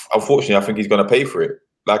unfortunately, I think he's going to pay for it.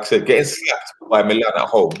 Like I said, getting slapped by Milan at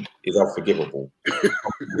home is unforgivable.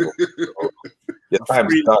 Your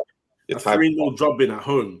time's done. Your time 3-0 drubbing at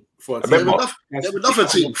home. Another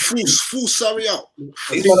team, full Serie A.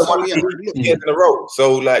 He's won 1 years in a row.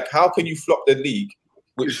 So, like, how can you flop the league,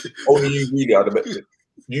 which only you really are the best?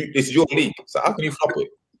 It's your league. So how can you flop it?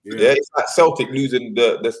 Yeah, it's like Celtic losing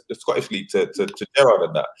the Scottish League to Gerrard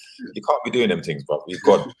and that. You can't be doing them things, bro. He's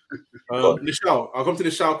gone. Nishal, I'll come to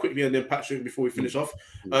Nishal quickly and then Patrick before we finish off.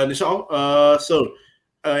 Nishal, so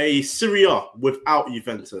a Serie A without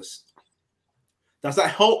Juventus, does that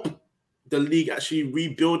help the league actually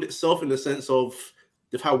rebuild itself in the sense of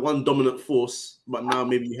they've had one dominant force, but now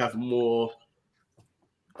maybe you have more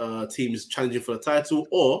teams challenging for the title,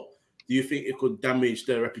 or do you think it could damage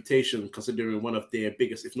their reputation considering one of their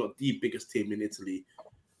biggest, if not the biggest team in Italy,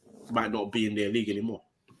 might not be in their league anymore?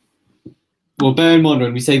 Well, bear in mind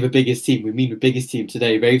when we say the biggest team, we mean the biggest team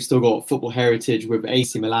today. They've still got football heritage with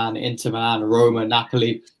AC Milan, Inter Milan, Roma,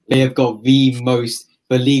 Napoli. They have got the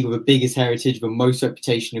league with the biggest heritage, the most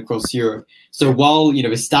reputation across Europe. So while, the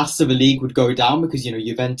stats of the league would go down because,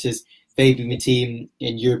 Juventus favouring the team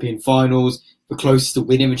in European finals, the closest to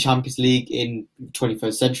winning the Champions League in the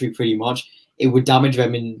 21st century, pretty much, it would damage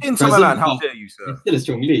them in Inter Milan. How dare you, sir? It's still a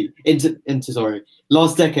strong league. Sorry.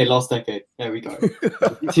 Last decade. There we go.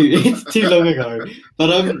 It's too long ago.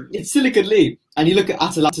 But it's still a good league. And you look at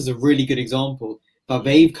Atalanta as a really good example. But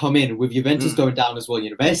they've come in with Juventus going down as well.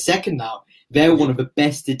 They're second now. They're one of the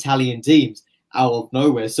best Italian teams out of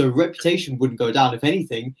nowhere. So reputation wouldn't go down. If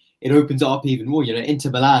anything, it opens it up even more. Inter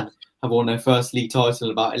Milan have won their first league title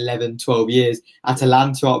in about 11, 12 years.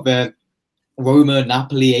 Atalanta up there, Roma,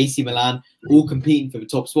 Napoli, AC Milan, all competing for the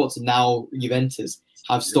top spots. And now Juventus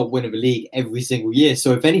have stopped winning the league every single year.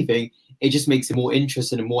 So if anything, it just makes it more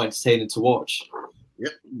interesting and more entertaining to watch.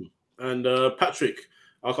 Yep. And Patrick,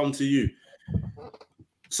 I'll come to you.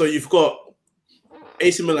 So you've got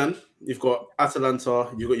AC Milan, you've got Atalanta,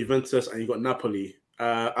 you've got Juventus, and you've got Napoli.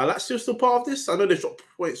 Are Lazio still part of this? I know they've dropped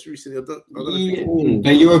points recently.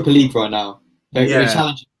 They're Europa League right now. They're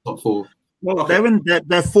challenging the top four. Well,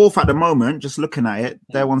 they're fourth at the moment. Just looking at it,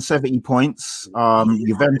 they're on 70 points.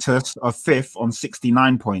 Juventus are fifth on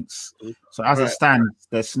 69 points. So as it stands,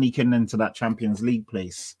 they're sneaking into that Champions League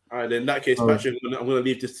place. All right, then in that case, Patrick, I'm going to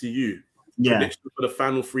leave this to you. Yeah. Prediction for the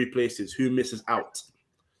final 3 places. Who misses out?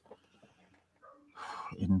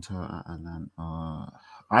 Inter Atalanta.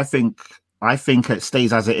 I think it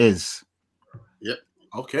stays as it is. Yep.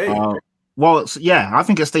 Okay. I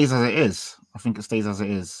think it stays as it is.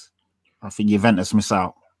 I think Juventus miss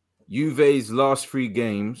out. Juve's last 3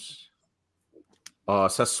 games are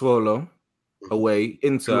Sassuolo away,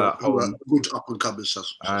 Inter at home, good up and coming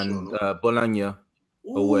and Bologna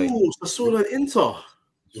away. Sassuolo and Inter.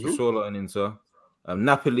 Sassuolo and Inter.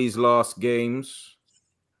 Napoli's last games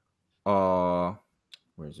are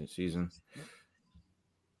where is it? Season.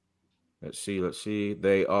 Let's see.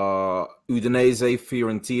 They are Udinese,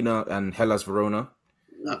 Fiorentina, and Hellas Verona.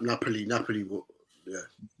 Napoli will,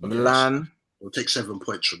 Milan. We'll take 7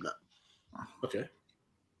 points from that. Okay.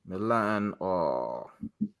 Milan or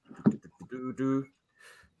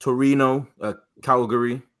Torino,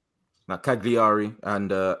 Calgary, Cagliari,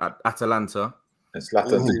 and Atalanta. It's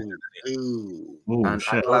Atalanta. And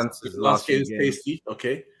Atlanta's last game is tasty.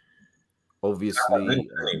 Okay.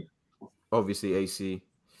 Obviously AC.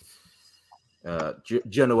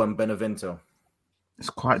 Genoa and Benevento. It's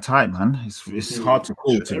quite tight, man. It's hard to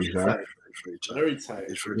call, to be fair. Very tight.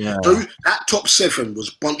 Yeah. So that top 7 was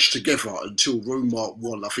bunched together until Roma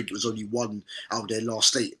won. I think it was only one out of their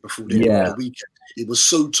last 8 before they won the weekend. It was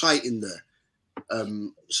so tight in there.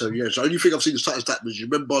 So the only thing I've seen as tight as that was, you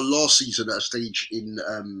remember last season at a stage in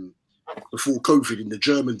before COVID in the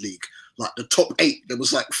German league, like the top 8, there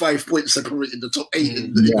was like 5 points separating the top 8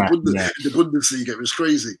 in the Bundesliga. It was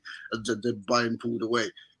crazy, and then Bayern pulled away.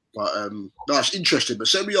 But no, it's interesting. But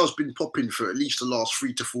Serie A's been popping for at least the last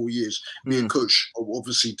 3 to 4 years. Me and Coach are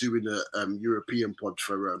obviously doing a European pod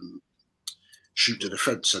for Shoot to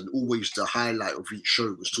Defence, and always the highlight of each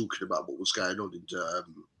show was talking about what was going on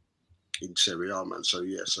in Serie A, man. So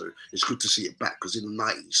yeah, so it's good to see it back, because in the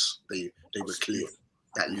 90s they were clear.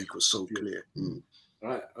 That league was so clear. All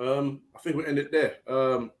right. I think we'll end it there.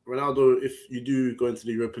 Ronaldo, if you do go into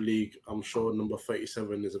the Europa League, I'm sure number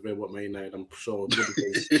 37 is available at Man United. I'm sure.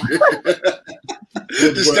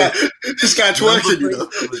 This guy's working, you know.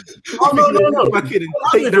 Oh, no. I didn't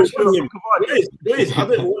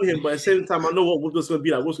want him, but at the same time, I know what Woodward's going to be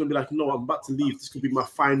like. What's going to be like, no, I'm about to leave. This could be my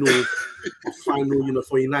final, you know,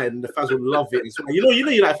 for United, and the fans will love it. So, you know,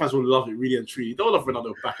 United fans will love it, really and truly. Don't love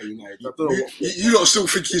Ronaldo back at United. I don't know you lot still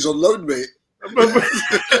think he's on loan, mate?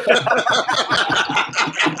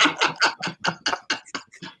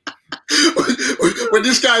 When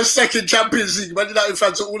this guy's second Champions League, Man United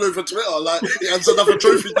fans are all over Twitter like he has another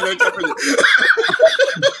trophy to go captain.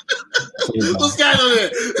 What's going on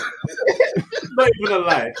here? Not even a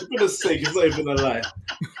lie. For goodness sake, it's not even a lie.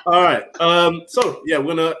 All right. So yeah,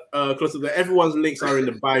 we're gonna close to that. Everyone's links are in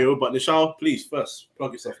the bio, but Nishal, please first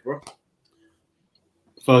plug yourself, bro.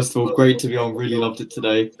 First of all, great to be on. Really loved it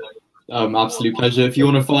today. Absolute pleasure. If you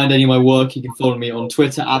want to find any of my work, you can follow me on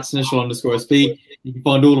Twitter at Nishal_SB. You can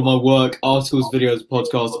find all of my work, articles, videos,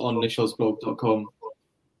 podcasts on nishalsblog.com.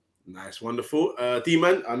 Nice, wonderful.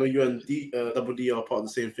 D-Man, I know you and Double D are part of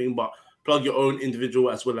the same thing, but plug your own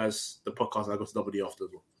individual as well as the podcast. I got to Double D after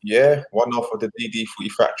as well. Yeah, one off of the DD Footy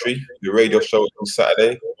Factory, the radio show on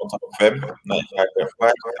Saturday on Top of FM,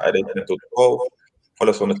 95.5, Saturday 10 to 12.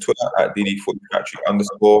 Follow us on the Twitter at DD Footy Factory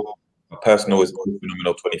 _. My personal is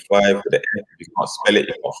phenomenal 25 with the F. If you can't spell it,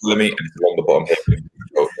 you can't follow me, and it's along the bottom here.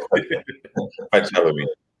 Thanks for having me.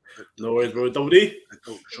 No worries, bro. Double D?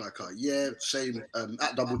 Striker. Yeah, same.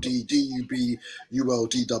 At Double D,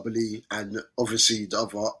 DUBULDEE, and obviously the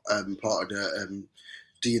other part of the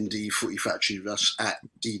D&D Footy Factory, that's at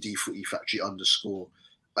DD Footy Factory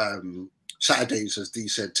 _. Saturdays, as D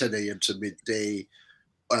said, 10 a.m. to midday.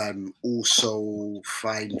 Also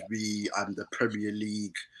find me, I'm the Premier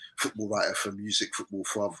League football writer for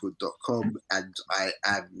musicfootballfatherhood.com, and I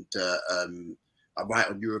am I write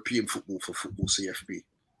on European football for Football CFB.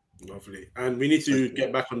 Lovely. And we need to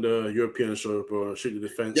get back on the European show, bro. Shoot the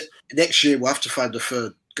Defence. Next year, we'll have to find a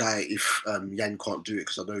third guy if Jan can't do it,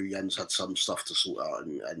 because I know Jan's had some stuff to sort out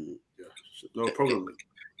and yeah, no problem.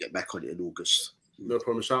 Get back on it in August. No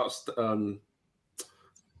problem. Shout out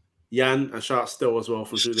Jan, and shout out Stel as well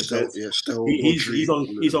for Shoot the Defence. Yeah, Stel. He's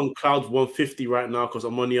on cloud 150 right now because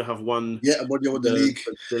Ammonia have won. Yeah, Ammonia won the league.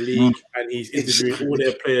 And he's interviewing all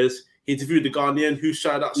their players. He interviewed the Ghanaian who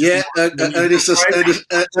shouted out. Yeah, Ernest as well.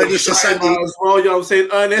 You know what I'm saying?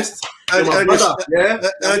 Ernest.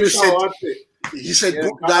 Ernest said, he said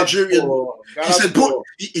book Nigerian.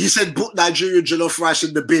 He said book Nigerian jollof rice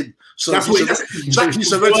in the bin. So he's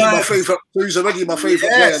already my favorite. So he's already my favorite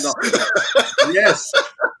player now. Yes.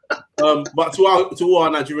 But to all our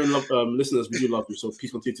Nigerian listeners, we do love you. So please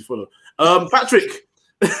continue to follow. Patrick.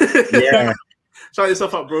 Yeah. Shout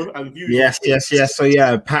yourself up, bro. And views. Yes. So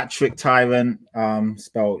yeah, Patrick Tyrant,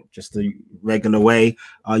 spelled just the regular way.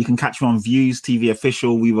 You can catch me on Views TV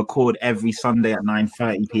Official. We record every Sunday at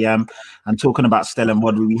 9:30 p.m. And talking about Stella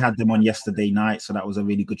Modri, we had them on yesterday night, so that was a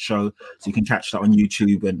really good show. So you can catch that on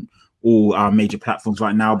YouTube and all our major platforms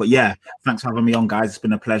right now. But yeah, thanks for having me on, guys. It's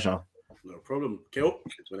been a pleasure. No problem. Kel,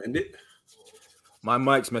 do you want to end it? My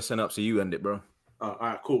mic's messing up, so you end it, bro. All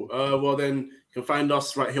right, cool. Well, then you can find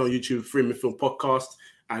us right here on YouTube, Free Midfield Podcast,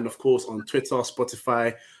 and of course on Twitter,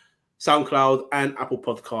 Spotify, SoundCloud, and Apple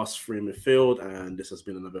Podcasts, Free Midfield. And this has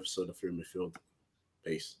been another episode of Free Midfield.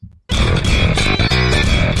 Peace.